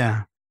just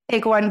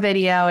take one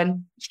video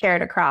and share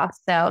it across.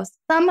 So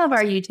some of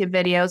our YouTube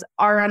videos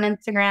are on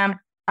Instagram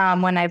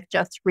when I've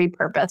just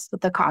repurposed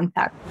the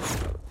content.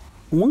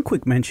 One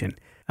quick mention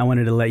I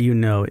wanted to let you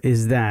know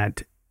is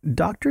that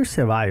Dr.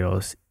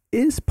 Ceballos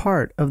is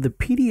part of the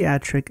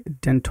Pediatric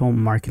Dental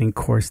Marketing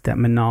course that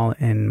Manal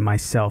and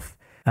myself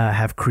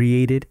have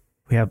created.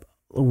 We have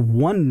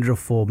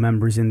wonderful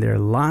members in there,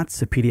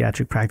 lots of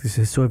pediatric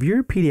practices. So if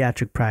you're a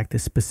pediatric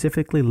practice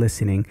specifically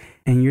listening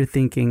and you're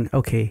thinking,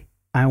 okay,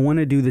 I want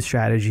to do the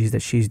strategies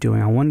that she's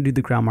doing. I want to do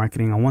the ground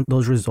marketing. I want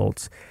those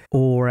results.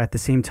 Or at the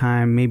same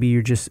time, maybe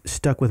you're just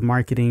stuck with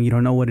marketing. You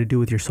don't know what to do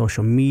with your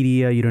social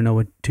media. You don't know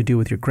what to do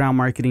with your ground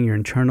marketing, your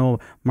internal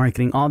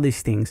marketing, all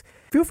these things.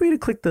 Feel free to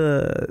click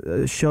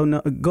the show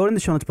note, go in the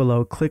show notes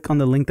below, click on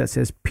the link that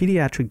says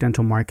Pediatric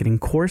Dental Marketing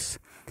course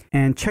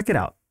and check it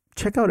out.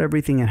 Check out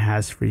everything it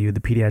has for you,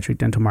 the Pediatric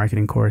Dental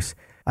Marketing course.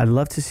 I'd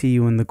love to see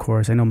you in the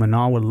course. I know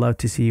Manal would love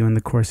to see you in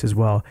the course as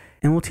well.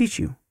 And we'll teach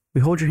you. We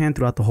hold your hand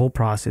throughout the whole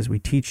process. We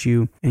teach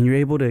you, and you're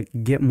able to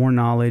get more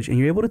knowledge, and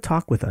you're able to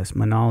talk with us,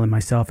 Manal and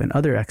myself and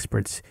other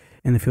experts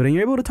in the field. And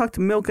you're able to talk to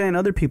Milca and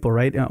other people,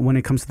 right, when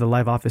it comes to the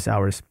live office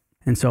hours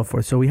and so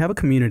forth. So we have a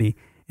community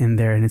in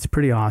there, and it's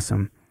pretty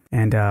awesome.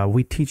 And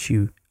we teach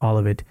you all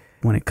of it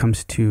when it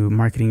comes to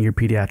marketing your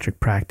pediatric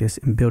practice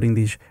and building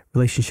these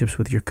relationships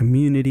with your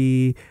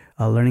community,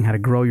 learning how to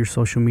grow your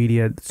social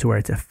media to where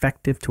it's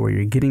effective, to where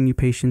you're getting new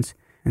patients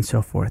and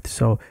so forth.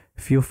 So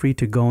feel free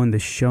to go in the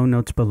show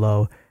notes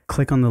below.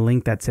 Click on the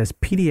link that says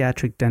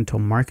Pediatric Dental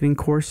Marketing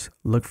course.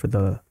 Look for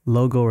the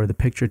logo or the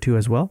picture too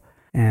as well,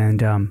 and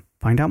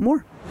find out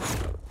more.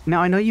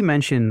 Now, I know you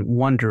mentioned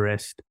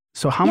Wondrous.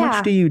 So how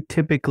much do you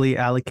typically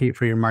allocate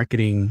for your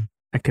marketing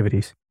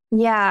activities?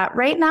 Yeah.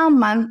 Right now,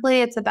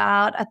 monthly, it's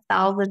about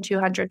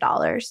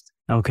 $1,200.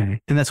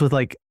 Okay. And that's with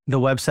like the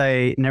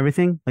website and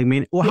everything? Like,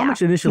 well, how Yeah.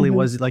 much initially hmm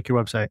was it like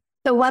your website?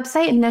 The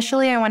website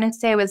initially, I want to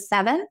say was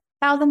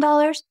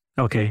 $7,000.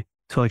 Okay.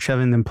 So like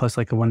seven, then plus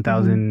like a hmm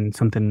 1,000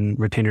 something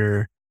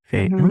retainer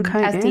fee.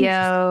 Okay. Interesting.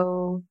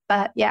 SEO,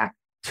 but yeah.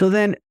 So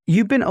then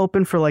you've been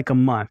open for like a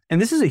month.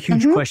 And this is a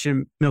huge hmm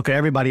question, Milka.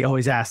 Everybody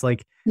always asks,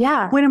 like,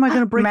 Yeah. when am I going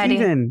to I'm break ready.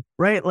 even?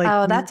 Right? Like,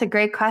 Oh, that's a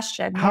great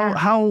question.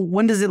 Yeah.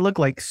 when does it look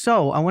like?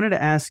 So I wanted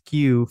to ask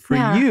you, for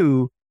Yeah.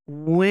 you,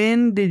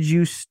 when did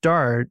you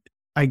start,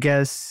 I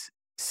guess,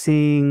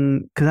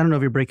 seeing, because I don't know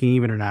if you're breaking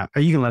even or not,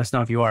 or you can let us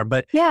know if you are,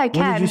 but Yeah, I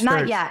when did you can. Not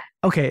start? yet.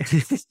 Okay.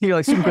 You're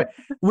like super quick.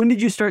 When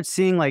did you start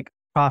seeing like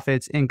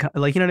profits and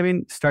like, you know what I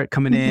mean? Start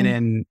coming in Mhm.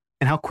 and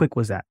how quick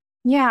was that?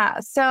 Yeah.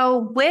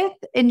 So with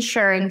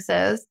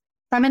insurances,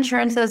 some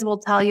insurances will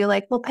tell you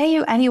like, we'll pay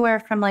you anywhere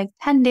from like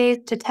 10 days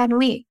to 10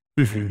 weeks,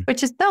 Mhm.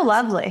 which is so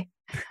lovely.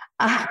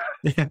 Uh,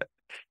 Yeah.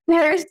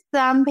 there's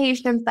some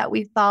patients that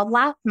we saw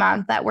last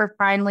month that we're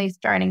finally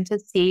starting to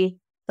see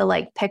the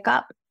like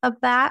pickup of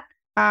that.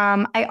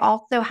 I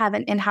also have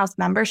an in-house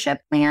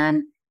membership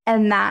plan,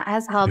 and that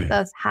has helped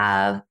us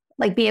have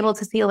like be able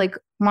to see like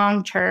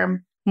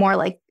long-term more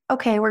like,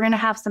 okay, we're going to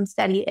have some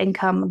steady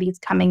income these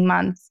coming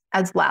months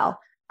as well.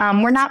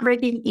 We're not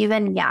breaking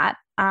even yet.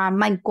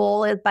 My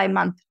goal is by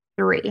month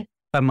 3.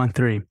 By month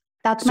 3.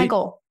 That's So, my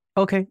goal.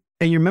 okay.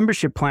 And your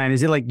membership plan,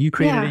 is it like you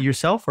created it Yeah.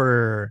 yourself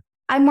or?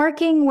 I'm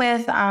working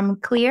with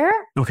Clear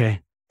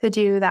Okay. to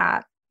do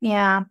that.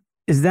 Yeah.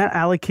 Is that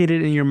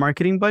allocated in your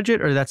marketing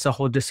budget or that's a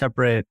whole just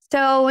separate?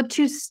 So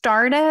to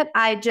start it,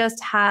 I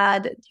just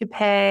had to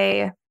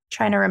pay,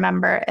 trying to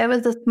remember, it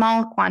was a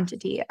small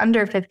quantity,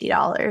 under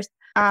 $50.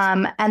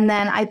 And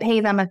then I pay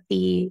them a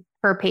fee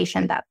per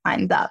patient that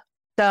signs up.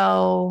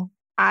 So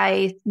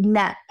I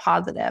net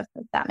positive,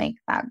 if that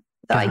makes sense.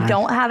 So I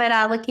don't have it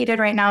allocated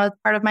right now as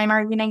part of my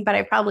marketing, but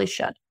I probably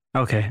should.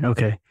 Okay.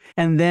 Okay.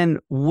 And then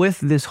with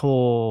this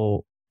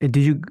whole, did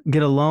you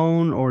get a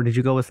loan or did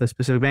you go with a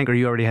specific bank or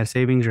you already had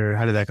savings or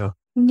how did that go?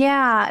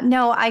 Yeah,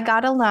 no, I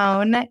got a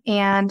loan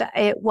and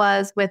it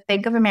was with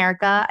Bank of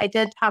America. I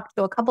did talk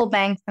to a couple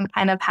banks and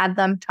kind of had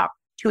them talk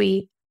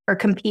to or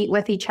compete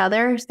with each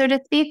other, so to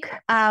speak,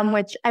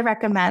 which I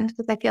recommend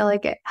because I feel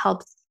like it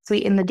helps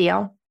sweeten the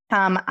deal.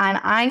 And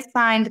I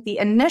signed the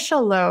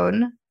initial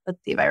loan, let's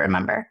see if I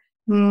remember,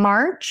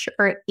 March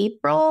or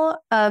April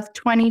of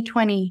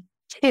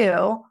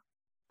 2022,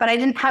 but I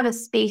didn't have a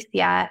space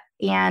yet.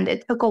 And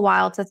it took a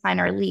while to sign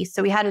our lease.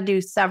 So we had to do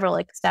several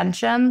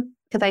extensions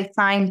because I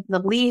signed the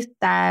lease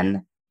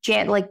then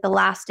like the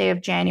last day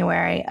of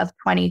January of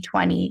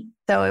 2020.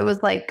 So it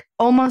was like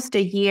almost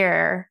a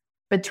year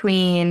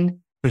between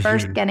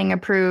first getting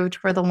approved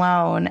for the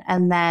loan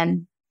and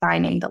then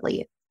signing the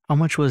lease. How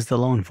much was the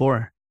loan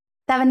for?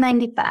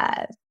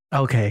 $795.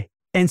 Okay.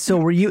 And so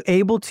were you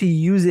able to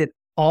use it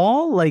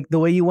all like the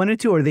way you wanted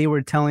to, or they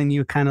were telling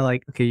you kind of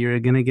like, okay, you're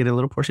going to get a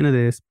little portion of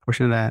this,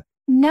 portion of that?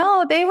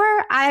 No,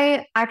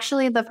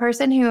 the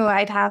person who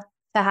I'd have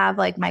to have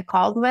like my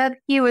calls with,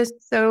 he was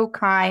so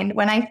kind.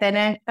 When I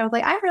finished, I was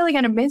like, I'm really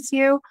going to miss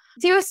you.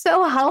 He was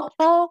so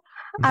helpful.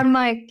 I'm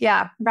like,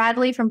 yeah,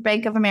 Bradley from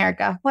Bank of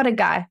America. What a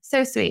guy.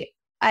 So sweet.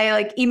 I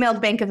like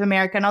emailed Bank of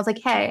America and I was like,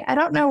 hey, I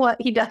don't know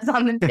what he does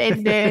on the day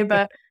to day,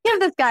 but give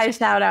this guy a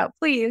shout out,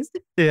 please.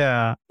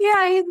 Yeah.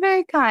 Yeah, he's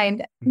very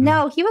kind.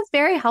 No, he was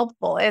very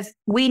helpful. If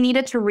we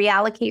needed to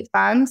reallocate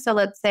funds, so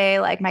let's say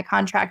like my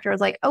contractor was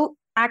like, oh,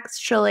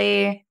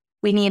 actually,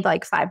 we need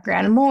like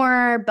 $5,000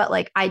 more, but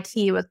like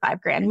IT was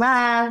 $5,000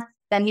 less.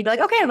 Then he'd be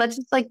like, okay, let's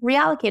just like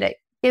reallocate it.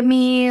 Give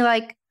me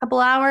like a couple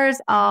hours.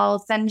 I'll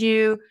send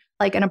you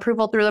like an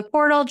approval through the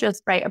portal,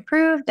 just write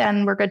approved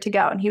and we're good to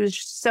go. And he was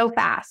just so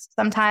fast.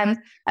 Sometimes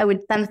I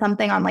would send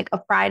something on like a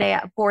Friday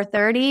at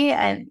 4:30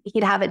 and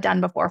he'd have it done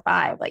before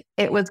 5. Like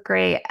it was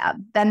great.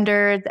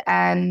 Vendors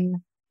and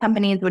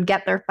companies would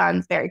get their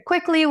funds very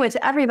quickly, which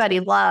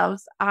everybody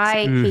loves.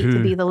 I hate to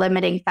be the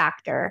limiting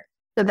factor.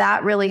 So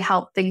that really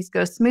helped things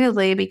go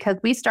smoothly because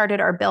we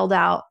started our build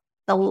out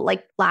the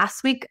like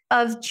last week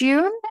of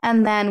June,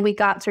 and then we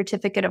got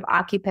certificate of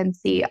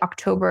occupancy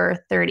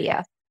October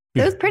 30th.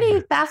 So it was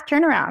pretty fast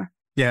turnaround.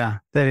 Yeah,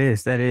 that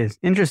is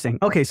interesting.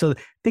 Okay, so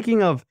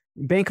thinking of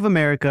Bank of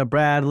America,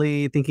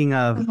 Bradley, thinking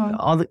of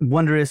all the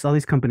Wondrous, all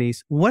these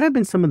companies, what have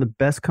been some of the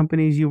best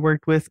companies you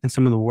worked with and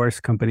some of the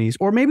worst companies,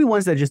 or maybe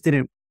ones that just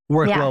didn't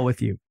work well with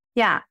you?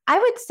 Yeah, I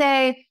would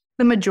say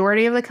the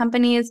majority of the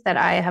companies that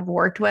I have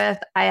worked with,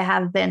 I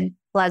have been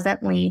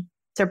pleasantly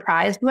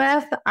surprised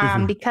with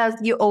because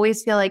you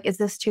always feel like, is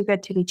this too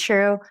good to be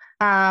true?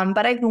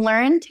 But I've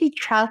learned to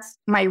trust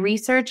my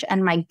research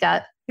and my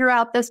gut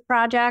throughout this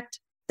project.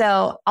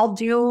 So I'll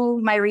do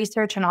my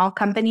research on all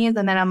companies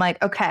and then I'm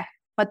like, okay,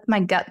 what's my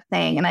gut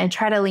saying? And I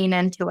try to lean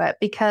into it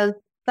because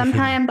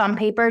sometimes on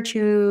paper,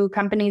 2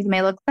 companies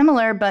may look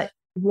similar, but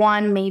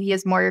one maybe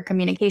is more your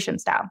communication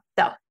style.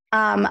 So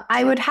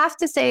I would have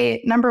to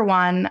say, number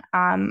one,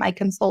 my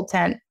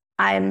consultant,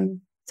 I'm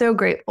so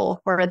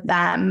grateful for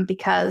them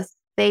because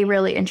they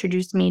really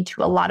introduced me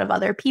to a lot of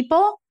other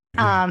people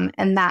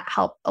And that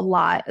helped a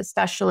lot,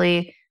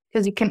 especially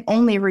because you can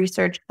only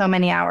research so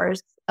many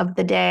hours of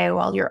the day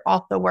while you're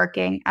also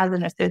working as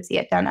an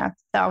associate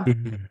dentist. So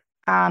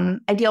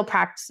Ideal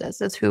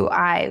Practices is who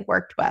I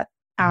worked with,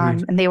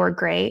 and they were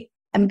great.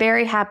 I'm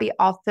very happy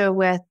also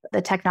with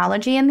the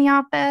technology in the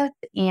office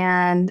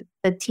and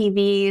the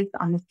TVs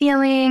on the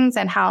ceilings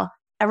and how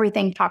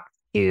everything talks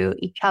to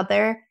each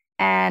other.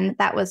 And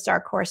that was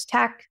Dark Horse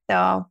Tech.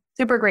 So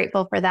super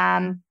grateful for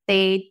them.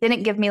 They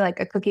didn't give me like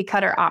a cookie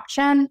cutter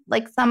option.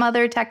 Like some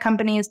other tech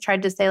companies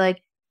tried to say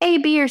like A,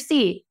 B, or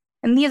C.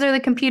 And these are the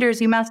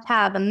computers you must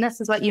have. And this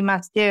is what you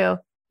must do.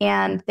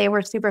 And they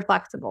were super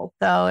flexible.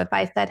 So if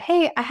I said,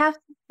 hey, I have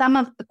some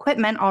of the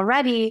equipment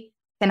already,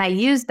 can I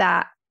use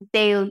that?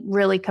 They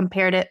really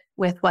compared it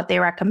with what they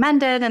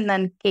recommended and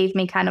then gave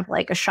me kind of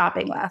like a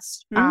shopping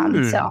list.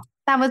 So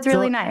that was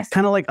really nice.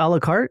 Kind of like a la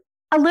carte?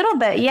 A little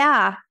bit,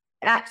 yeah.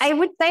 I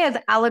would say as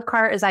a la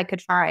carte as I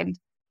could find,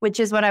 which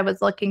is what I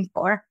was looking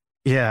for.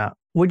 Yeah.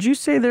 Would you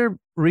say they're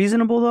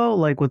reasonable though,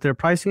 like with their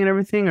pricing and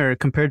everything, or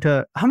compared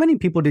to how many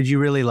people did you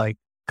really like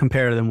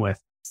compare them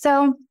with?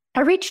 So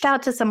I reached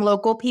out to some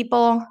local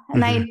people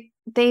and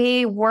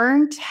they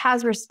weren't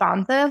as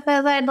responsive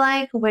as I'd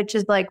like, which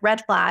is like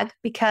red flag,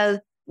 because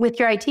with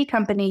your IT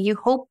company, you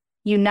hope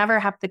you never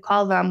have to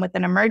call them with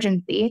an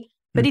emergency.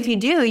 But if you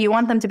do, you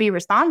want them to be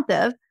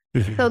responsive.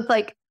 So it's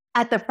like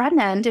at the front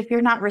end, if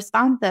you're not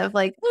responsive,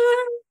 like,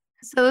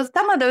 so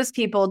some of those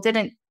people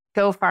didn't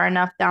go far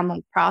enough down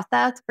the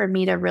process for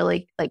me to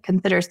really like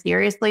consider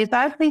seriously. So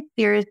I played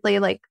seriously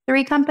like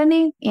 3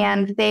 companies,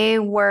 and they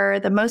were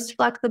the most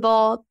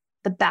flexible,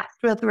 the best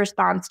with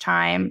response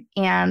time,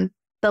 and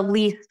the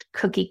least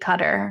cookie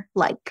cutter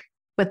like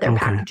with their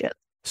packages.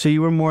 So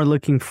you were more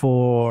looking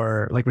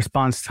for like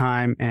response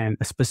time and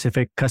a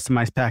specific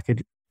customized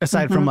package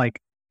aside from like,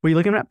 were you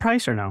looking at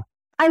price or no?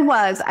 I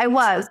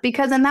was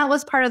because, and that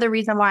was part of the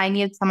reason why I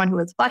needed someone who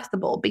was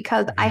flexible,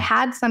 because I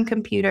had some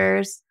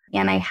computers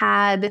and I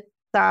had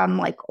some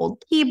like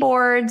old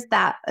keyboards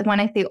that, when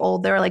I say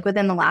old, they're like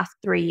within the last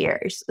 3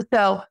 years.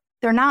 So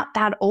they're not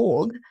that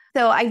old.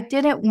 So I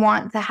didn't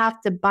want to have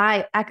to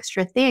buy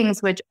extra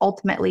things, which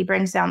ultimately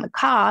brings down the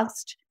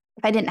cost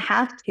if I didn't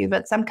have to.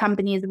 But some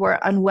companies were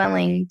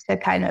unwilling to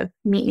kind of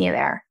meet me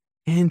there.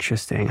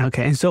 Interesting.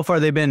 Okay. And so far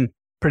they've been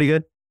pretty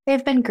good?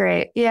 They've been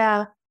great.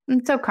 Yeah.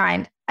 And so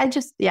kind.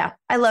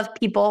 I love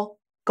people,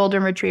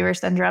 golden retriever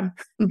syndrome,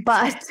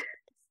 but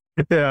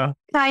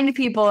kind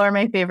people are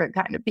my favorite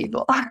kind of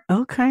people.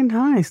 Okay.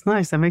 Nice.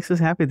 That makes us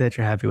happy that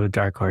you're happy with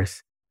Dark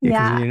Horse.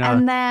 Yeah.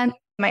 And then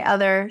my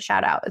other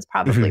shout out is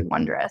probably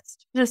Wondrous.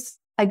 Just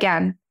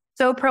again,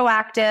 so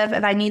proactive.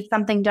 If I need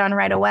something done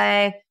right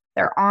away,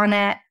 they're on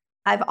it.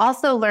 I've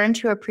also learned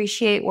to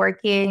appreciate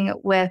working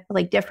with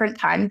like different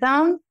time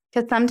zones,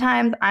 because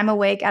sometimes I'm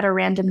awake at a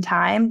random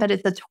time, but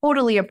it's a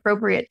totally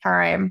appropriate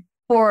time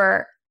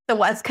for the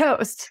West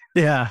Coast.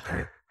 Yeah,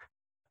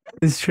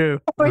 it's true.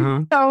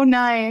 It's so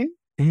nice.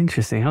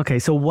 Interesting. Okay.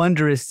 So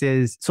Wondrous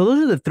is, so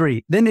those are the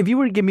 3. Then if you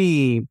were to give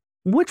me,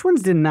 which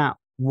ones did not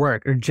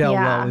work or gel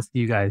well with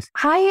you guys?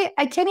 I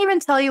can't even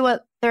tell you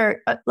what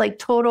their like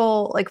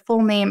total like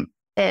full name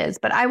is,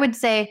 but I would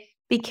say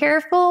be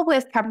careful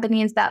with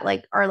companies that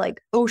like are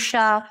like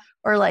OSHA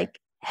or like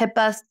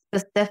HIPAA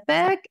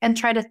specific and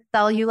try to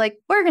sell you like,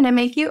 we're going to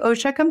make you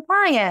OSHA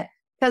compliant.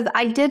 Because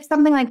I did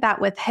something like that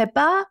with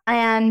HIPAA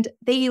and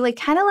they like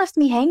kind of left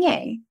me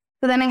hanging.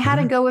 So then I had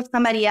to go with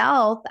somebody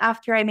else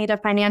after I made a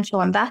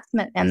financial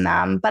investment in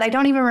them. But I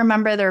don't even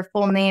remember their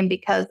full name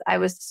because I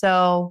was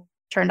so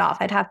turned off.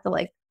 I'd have to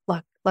like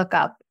look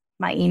up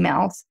my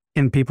emails.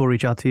 Can people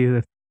reach out to you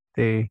if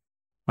they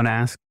want to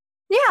ask?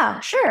 Yeah,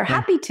 sure.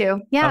 Happy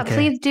to. Yeah,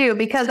 please do.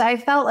 Because I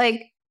felt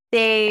like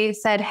they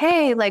said,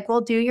 hey, like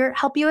we'll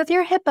help you with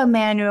your HIPAA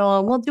manual.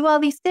 And we'll do all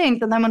these things.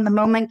 And then when the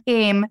moment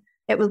came,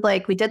 it was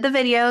like, we did the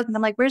videos and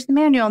I'm like, where's the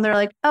manual? And they're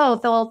like, oh,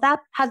 well,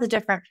 that has a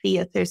different fee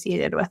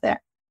associated with it.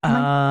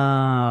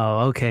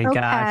 Okay.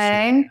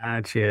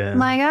 Gotcha. I'm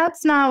like,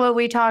 that's not what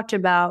we talked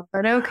about,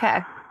 but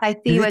okay. I see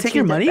what you did there. Did they take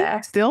your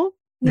money still?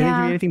 They didn't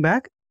give you anything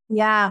back?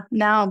 Yeah,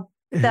 no.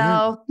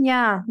 So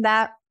yeah,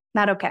 not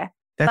okay.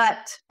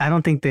 But I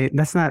don't think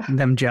that's not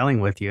them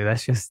gelling with you.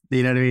 That's just,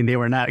 you know what I mean? They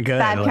were not good.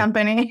 Bad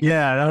company.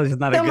 Yeah, that was just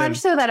not so much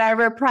so that I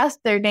repressed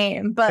their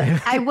name, but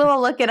I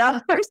will look it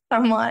up for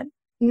someone.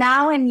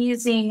 Now I'm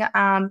using,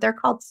 they're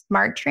called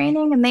Smart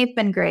Training, and they've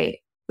been great.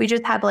 We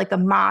just had like a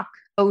mock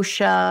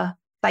OSHA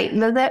site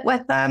visit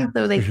with them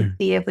so they could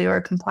see if we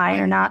were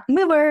compliant or not. And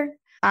we were,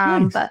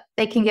 nice. But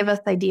they can give us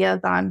ideas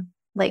on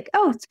like,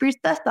 oh, spruce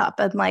this up.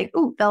 And like,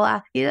 oh, they'll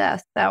ask you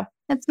this. So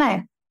it's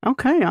nice.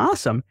 Okay,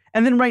 awesome.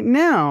 And then right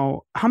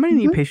now, how many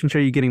new patients are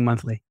you getting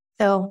monthly?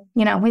 So,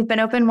 we've been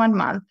open 1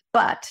 month,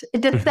 but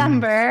in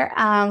December,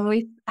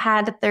 we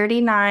had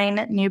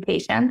 39 new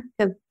patients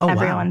because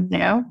everyone's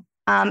new.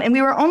 And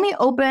we were only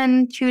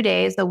open 2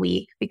 days a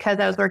week because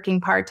I was working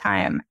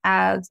part-time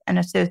as an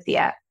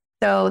associate.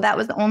 So that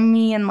was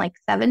only in like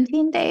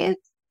 17 days.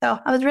 So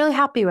I was really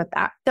happy with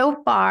that.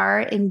 So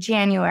far in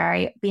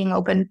January, being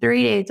open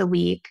 3 days a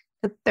week,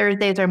 because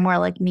Thursdays are more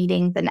like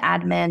meetings and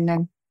admin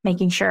and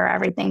making sure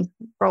everything's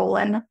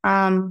rolling.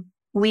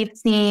 We've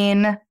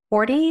seen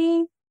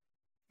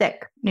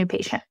 46 new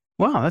patients.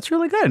 Wow, that's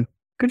really good.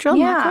 Good job,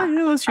 Yeah.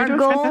 Milca. You're doing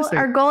fantastic.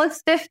 Our goal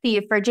is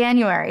 50 for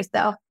January.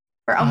 So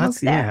we're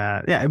almost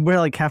there. Yeah. We're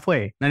like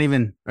halfway. Not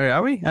even, or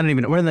are we? I don't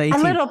even know. We're in the 18th.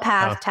 A little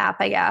past half,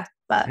 I guess.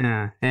 But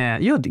yeah.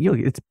 You'll,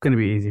 it's going to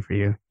be easy for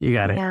you. You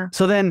got it. Yeah.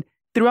 So then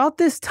throughout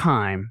this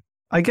time,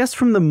 I guess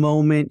from the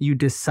moment you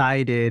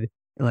decided,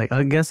 like,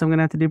 I guess I'm going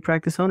to have to do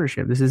practice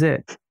ownership. This is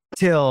it.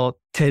 Till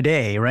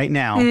today, right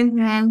now,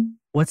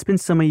 what's been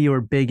some of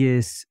your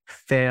biggest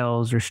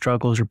fails or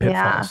struggles or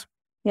pitfalls?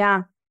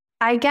 Yeah.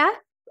 I guess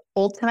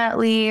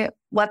ultimately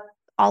what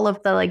all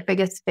of the like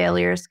biggest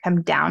failures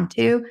come down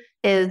to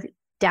is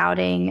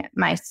doubting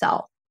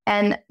myself.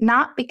 And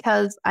not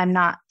because I'm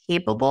not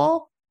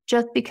capable,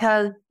 just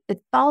because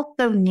it's all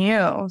so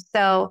new.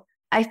 So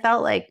I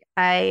felt like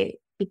I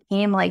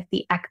became like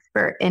the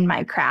expert in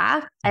my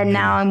craft. And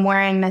now I'm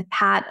wearing this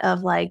hat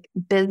of like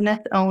business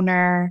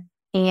owner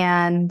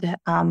and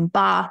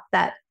boss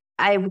that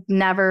I've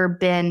never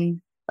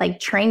been like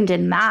trained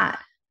in that.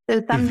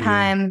 So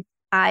sometimes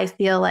I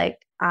feel like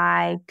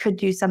I could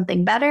do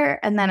something better.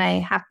 And then I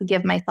have to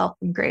give myself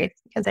some grace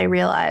because I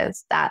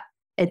realize that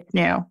it's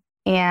new.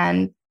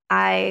 And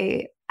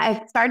I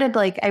started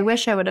like, I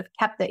wish I would have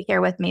kept it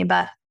here with me,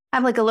 but I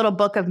have like a little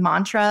book of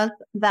mantras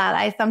that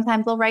I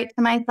sometimes will write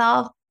to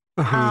myself.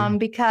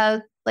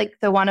 Because like,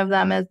 so one of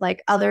them is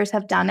like, others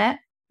have done it,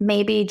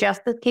 maybe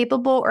just as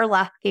capable or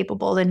less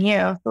capable than you.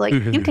 So like,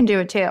 you can do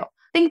it too.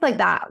 Things like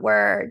that,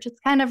 where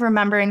just kind of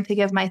remembering to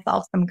give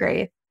myself some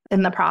grace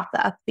in the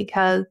process,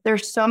 because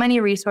there's so many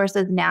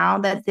resources now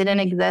that didn't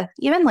exist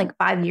even like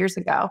 5 years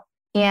ago,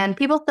 and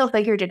people still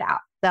figured it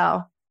out.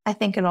 So I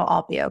think it'll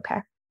all be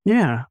okay.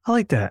 Yeah, I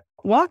like that.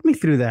 Walk me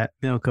through that,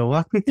 Milca.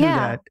 Walk me through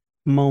that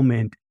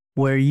moment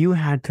where you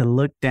had to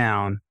look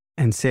down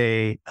and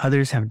say,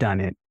 others have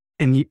done it.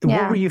 And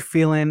what were you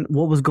feeling?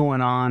 What was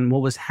going on?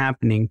 What was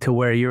happening to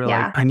where you were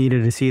like, I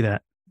needed to see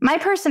that? My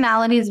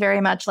personality is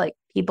very much like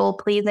people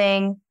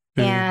pleasing,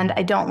 and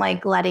I don't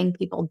like letting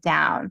people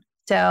down.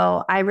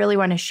 So I really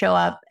want to show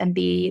up and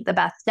be the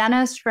best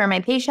dentist for my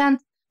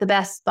patients, the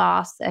best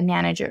boss and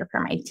manager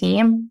for my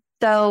team.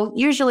 So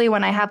usually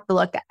when I have to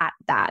look at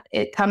that,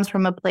 it comes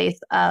from a place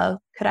of,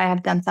 could I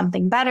have done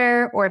something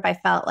better? Or if I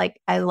felt like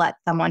I let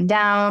someone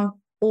down,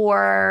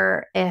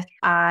 or if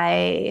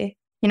I,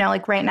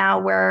 like right now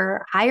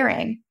we're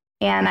hiring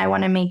and I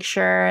want to make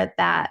sure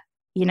that,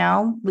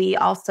 we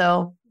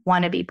also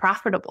want to be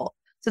profitable.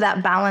 So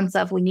that balance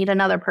of, we need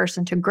another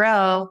person to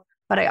grow,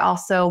 but I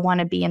also want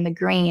to be in the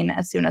green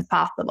as soon as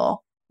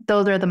possible.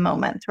 Those are the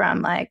moments where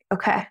I'm like,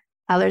 okay,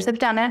 others have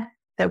done it,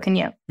 so can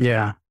you.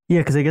 Yeah. Yeah,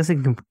 because I guess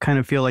it can kind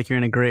of feel like you're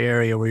in a gray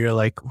area where you're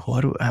like,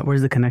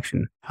 where's the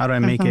connection? How do I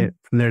make it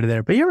from there to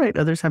there? But you're right,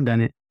 others have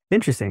done it.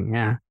 Interesting,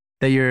 yeah,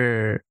 that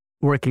you're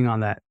working on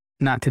that,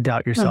 not to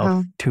doubt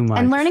yourself too much.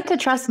 And learning to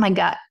trust my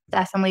gut,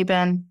 definitely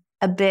been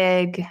a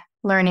big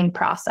learning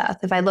process.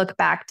 If I look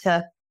back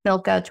to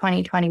Milca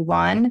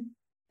 2021,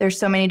 there's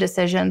so many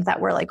decisions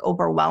that were like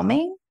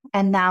overwhelming.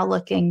 And now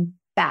looking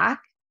back,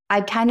 I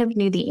kind of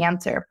knew the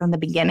answer from the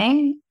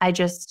beginning. I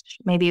just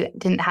maybe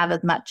didn't have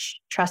as much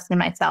trust in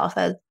myself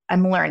as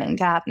I'm learning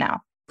to have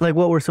now. Like,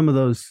 what were some of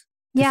those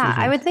decisions?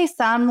 I would say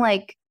some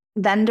like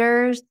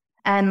vendors,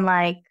 and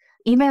like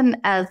even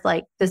as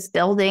like this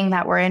building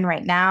that we're in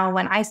right now,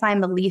 when I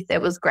signed the lease,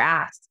 it was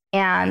grass.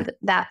 And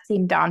that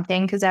seemed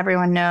daunting because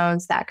everyone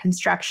knows that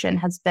construction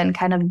has been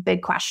kind of a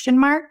big question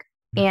mark.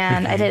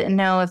 And I didn't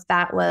know if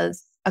that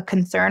was a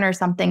concern or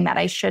something that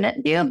I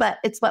shouldn't do, but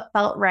it's what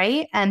felt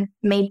right and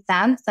made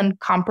sense and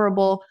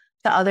comparable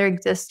to other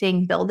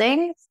existing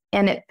buildings.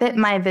 And it fit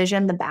my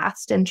vision the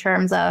best in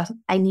terms of,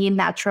 I need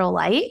natural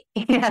light.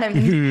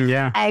 And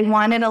I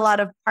wanted a lot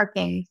of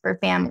parking for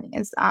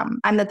families.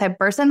 I'm the type of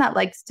person that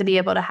likes to be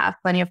able to have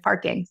plenty of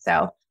parking.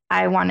 So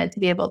I wanted to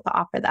be able to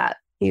offer that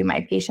to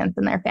my patients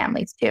and their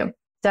families too.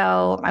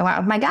 So I went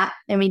with my gut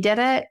and we did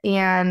it.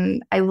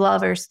 And I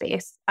love our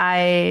space.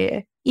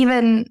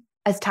 Even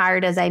as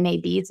tired as I may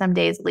be some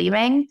days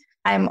leaving,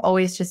 I'm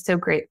always just so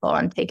grateful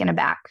and taken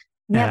aback.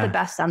 We have the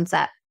best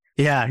sunset.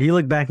 Yeah, you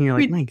look back and you're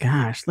like, my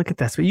gosh, look at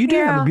that. So you do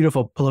have a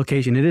beautiful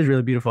location. It is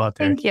really beautiful out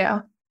there. Thank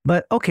you.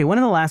 But okay, one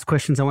of the last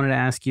questions I wanted to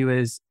ask you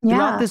is,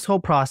 throughout this whole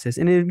process,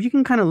 and if you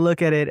can kind of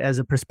look at it as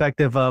a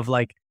perspective of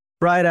like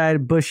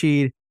bright-eyed,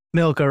 bushy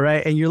Milca,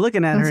 right? And you're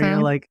looking at her and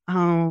you're like,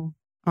 oh,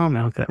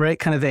 Milca, right?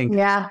 Kind of thing.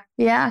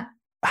 Yeah.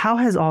 How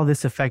has all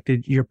this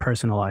affected your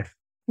personal life?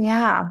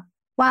 Yeah.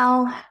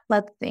 Well,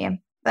 let's see.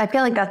 I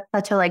feel like that's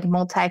such a like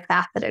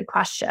multifaceted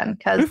question,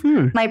 because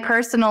my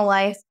personal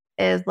life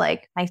is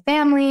like my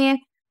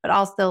family, but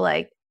also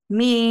like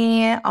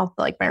me, also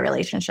like my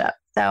relationship.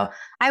 So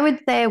I would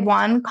say,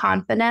 one,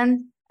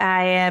 confidence.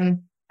 I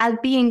am, as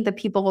being the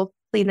people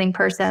pleasing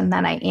person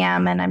that I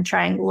am, and I'm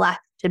trying less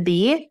to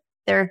be.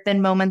 There have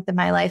been moments in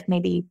my life,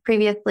 maybe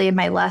previously in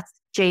my less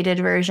jaded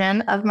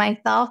version of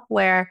myself,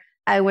 where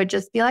I would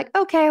just be like,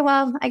 okay,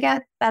 well, I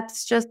guess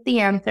that's just the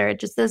answer. It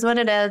just is what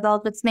it is.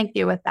 I'll just make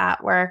do with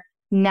that. Where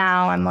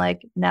now I'm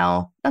like,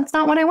 no, that's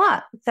not what I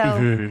want.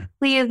 So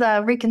please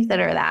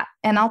reconsider that.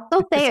 And I'll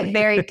still say it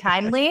very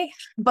kindly,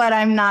 but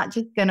I'm not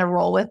just going to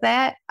roll with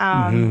it.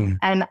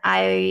 And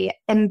I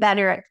am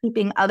better at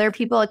keeping other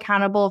people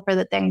accountable for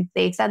the things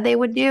they said they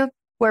would do,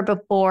 where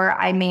before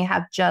I may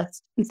have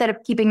just, instead of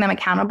keeping them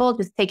accountable,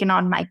 just taken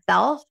on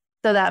myself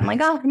so that I'm like,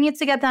 oh, it needs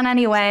to get done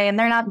anyway, and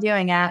they're not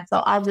doing it, so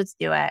I'll just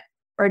do it.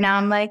 Or now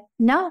I'm like,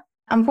 no,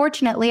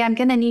 unfortunately, I'm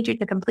going to need you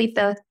to complete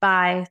this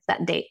by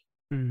set date.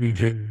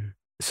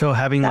 So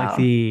having like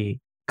the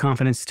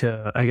confidence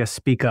to, I guess,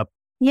 speak up.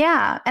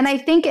 Yeah. And I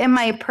think in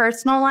my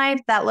personal life,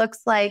 that looks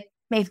like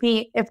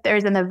maybe if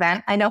there's an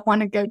event I don't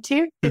want to go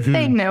to, just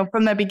say no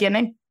from the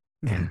beginning.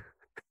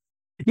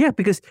 Yeah,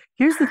 because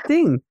here's the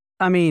thing.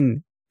 I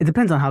mean, it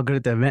depends on how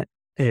good the event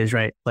is,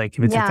 right? Like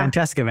if it's a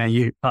fantastic event,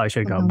 you probably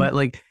should go. But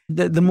like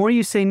the more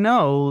you say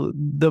no,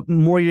 the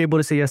more you're able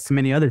to say yes to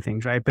many other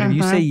things, right? But if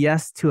you say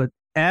yes to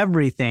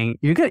everything,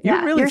 you're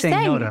really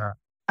saying no to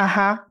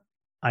her.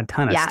 A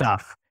ton of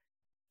stuff.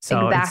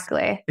 So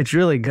exactly. It's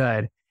really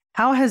good.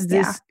 How has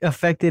this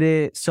affected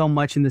it so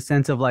much in the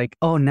sense of like,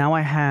 oh, now I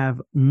have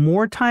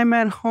more time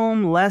at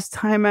home, less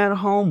time at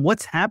home.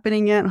 What's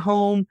happening at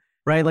home,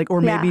 right? Like,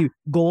 or maybe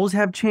goals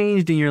have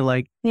changed and you're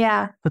like,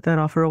 put that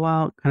off for a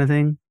while kind of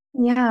thing.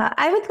 Yeah,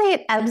 I would say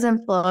it ebbs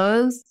and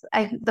flows.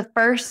 The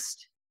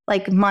first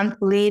like month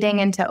leading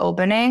into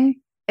opening,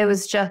 it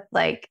was just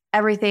like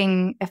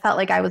everything. It felt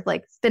like I was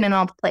like spinning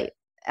on the plate.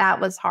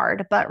 That was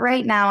hard. But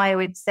right now, I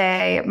would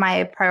say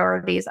my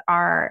priorities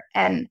are,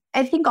 and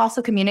I think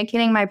also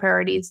communicating my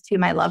priorities to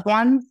my loved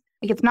ones.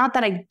 Like, it's not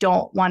that I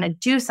don't want to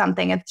do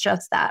something. It's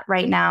just that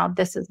right now,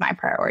 this is my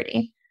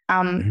priority.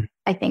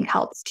 I think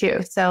helps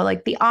too. So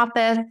like the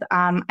office,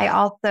 I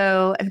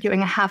also am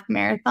doing a half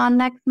marathon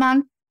next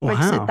month, which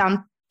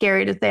sounds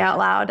scary to say out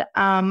loud.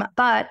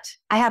 But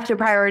I have to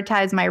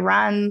prioritize my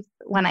runs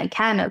when I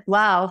can as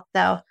well.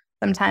 So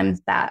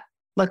sometimes that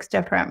looks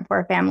different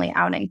for family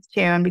outings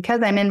too. And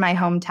because I'm in my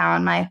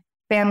hometown, my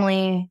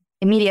family,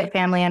 immediate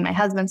family, and my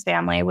husband's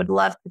family would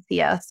love to see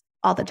us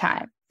all the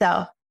time.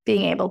 So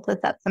being able to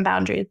set some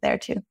boundaries there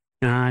too.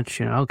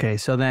 Gotcha. Okay.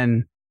 So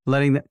then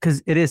letting that,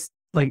 because it is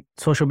like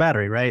social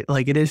battery, right?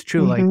 Like it is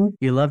true. Like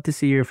you love to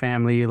see your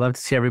family, you love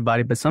to see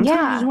everybody, but sometimes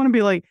you just want to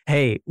be like,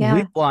 hey,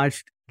 we've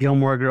watched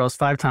Gilmore Girls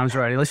 5 times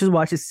already. Let's just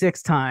watch it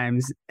 6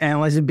 times and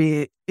let's just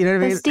be, you know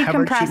what I mean? Just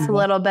decompress a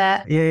little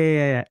bit.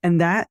 Yeah.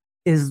 And that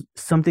is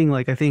something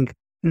like, I think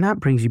not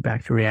brings you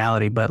back to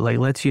reality, but like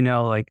lets you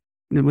know, like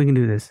we can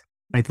do this,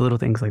 right? The little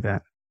things like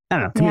that. I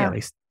don't know, to me at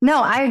least.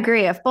 No, I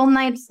agree. A full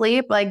night's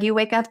sleep, like you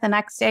wake up the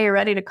next day, you're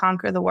ready to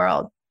conquer the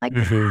world. Like,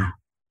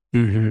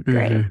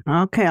 great.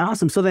 Okay,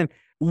 awesome. So then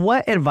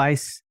what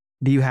advice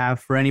do you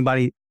have for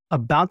anybody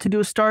about to do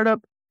a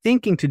startup,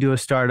 thinking to do a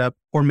startup,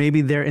 or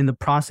maybe they're in the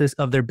process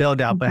of their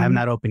build out, but have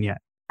not opened yet?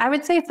 I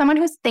would say someone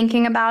who's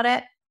thinking about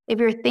it. If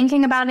you're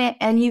thinking about it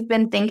and you've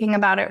been thinking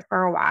about it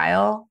for a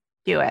while,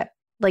 do it.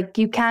 Like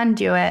you can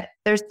do it.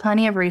 There's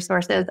plenty of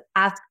resources.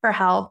 Ask for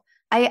help.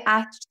 I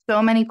asked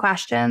so many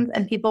questions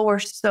and people were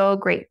so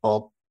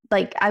grateful.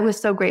 Like I was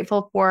so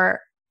grateful for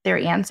their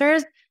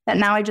answers that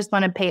now I just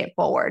want to pay it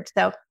forward.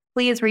 So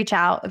please reach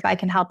out if I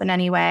can help in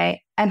any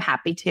way. I'm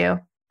happy to.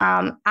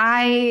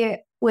 I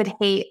would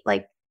hate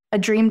like a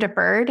dream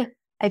deferred.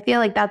 I feel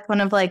like that's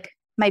one of like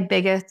my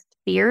biggest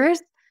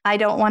fears. I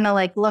don't want to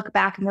like look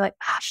back and be like,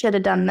 oh, should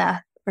have done this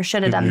or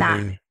should have done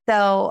that.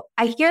 So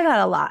I hear that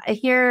a lot. I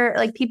hear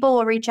like people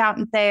will reach out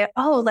and say,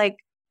 oh, like,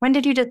 when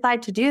did you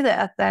decide to do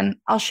this? And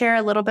I'll share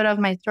a little bit of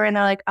my story. And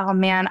they're like, oh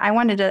man, I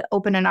wanted to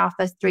open an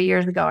office 3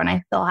 years ago and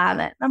I still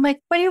haven't. I'm like,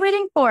 what are you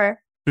waiting for?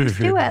 Just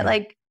do it.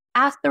 Like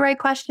ask the right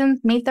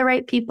questions, meet the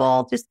right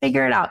people, just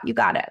figure it out. You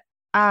got it.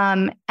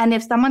 And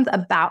if someone's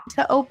about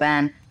to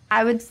open,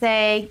 I would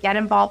say get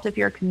involved with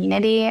your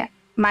community.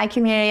 My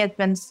community has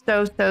been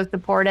so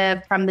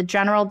supportive, from the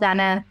general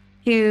dentist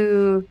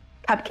to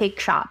cupcake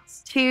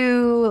shops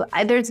to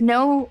there's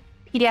no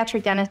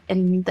pediatric dentist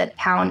in the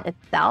town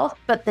itself,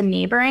 but the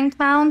neighboring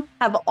towns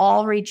have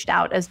all reached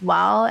out as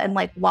well and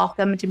like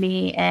welcomed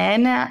me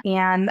in.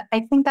 And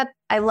I think that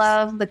I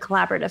love the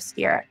collaborative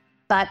spirit,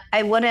 but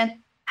I wouldn't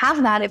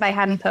have that if I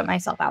hadn't put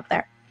myself out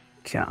there.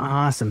 Okay,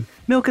 awesome.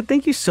 Milca,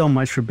 thank you so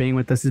much for being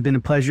with us. It's been a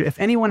pleasure. If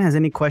anyone has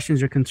any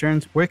questions or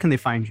concerns, where can they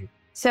find you?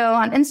 So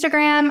on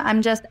Instagram,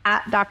 I'm just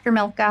at Dr.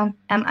 Milca,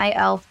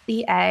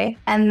 Milca.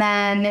 And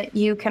then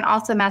you can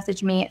also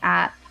message me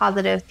at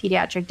Pawsitive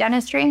Pediatric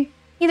Dentistry.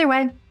 Either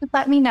way, just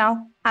let me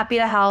know. Happy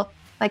to help.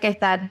 Like I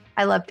said,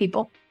 I love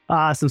people.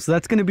 Awesome. So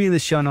that's going to be in the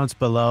show notes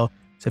below.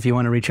 So if you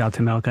want to reach out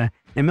to Milca.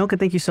 And Milca,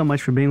 thank you so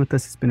much for being with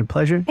us. It's been a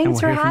pleasure. Thanks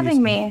for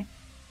having me.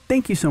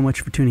 Thank you so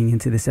much for tuning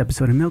into this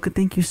episode. And Milca,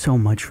 thank you so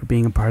much for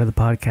being a part of the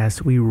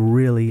podcast. We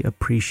really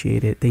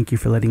appreciate it. Thank you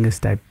for letting us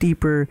dive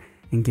deeper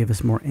and give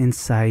us more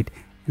insight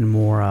and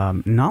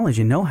more knowledge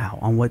and know-how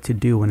on what to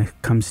do when it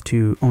comes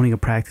to owning a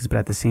practice, but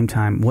at the same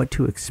time, what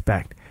to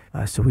expect.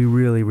 So we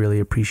really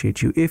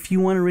appreciate you. If you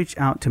want to reach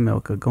out to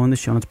Milca, go in the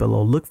show notes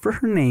below, look for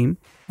her name,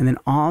 and then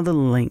all the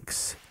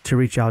links to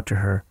reach out to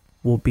her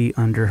will be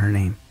under her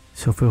name.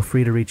 So feel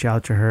free to reach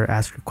out to her,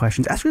 ask her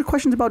questions. Ask her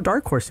questions about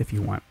Dark Horse if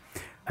you want.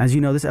 As you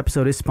know, this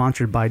episode is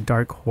sponsored by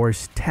Dark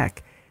Horse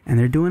Tech, and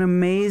they're doing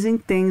amazing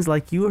things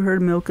like you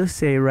heard Milca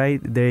say, right?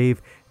 They've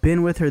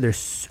been with her. They're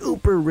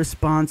super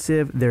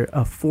responsive. They're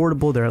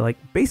affordable. They're like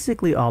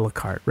basically a la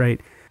carte, right?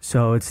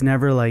 So it's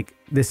never like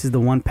this is the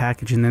one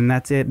package and then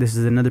that's it. This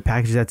is another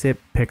package. That's it.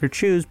 Pick or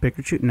choose.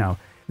 No,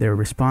 they're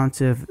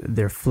responsive.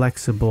 They're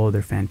flexible.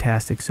 They're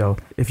fantastic. So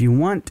if you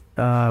want,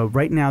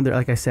 right now, they're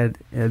like I said,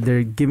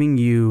 they're giving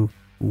you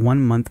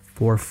 1 month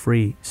for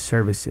free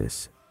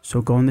services.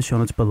 So go in the show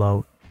notes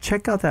below.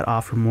 Check out that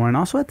offer more. And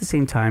also at the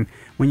same time,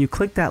 when you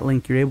click that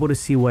link, you're able to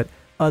see what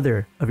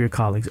other of your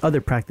colleagues,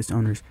 other practice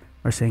owners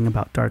are saying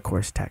about Dark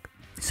Horse Tech.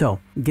 So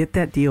get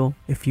that deal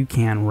if you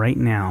can right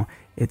now.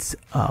 It's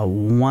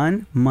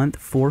 1 month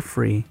for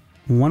free,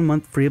 1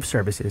 month free of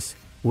services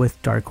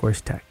with Dark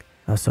Horse Tech.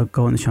 So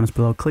go in the show notes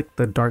below, click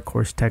the Dark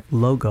Horse Tech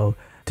logo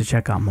to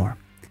check out more.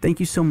 Thank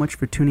you so much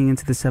for tuning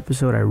into this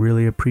episode. I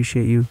really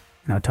appreciate you,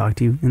 and I'll talk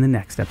to you in the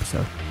next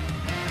episode.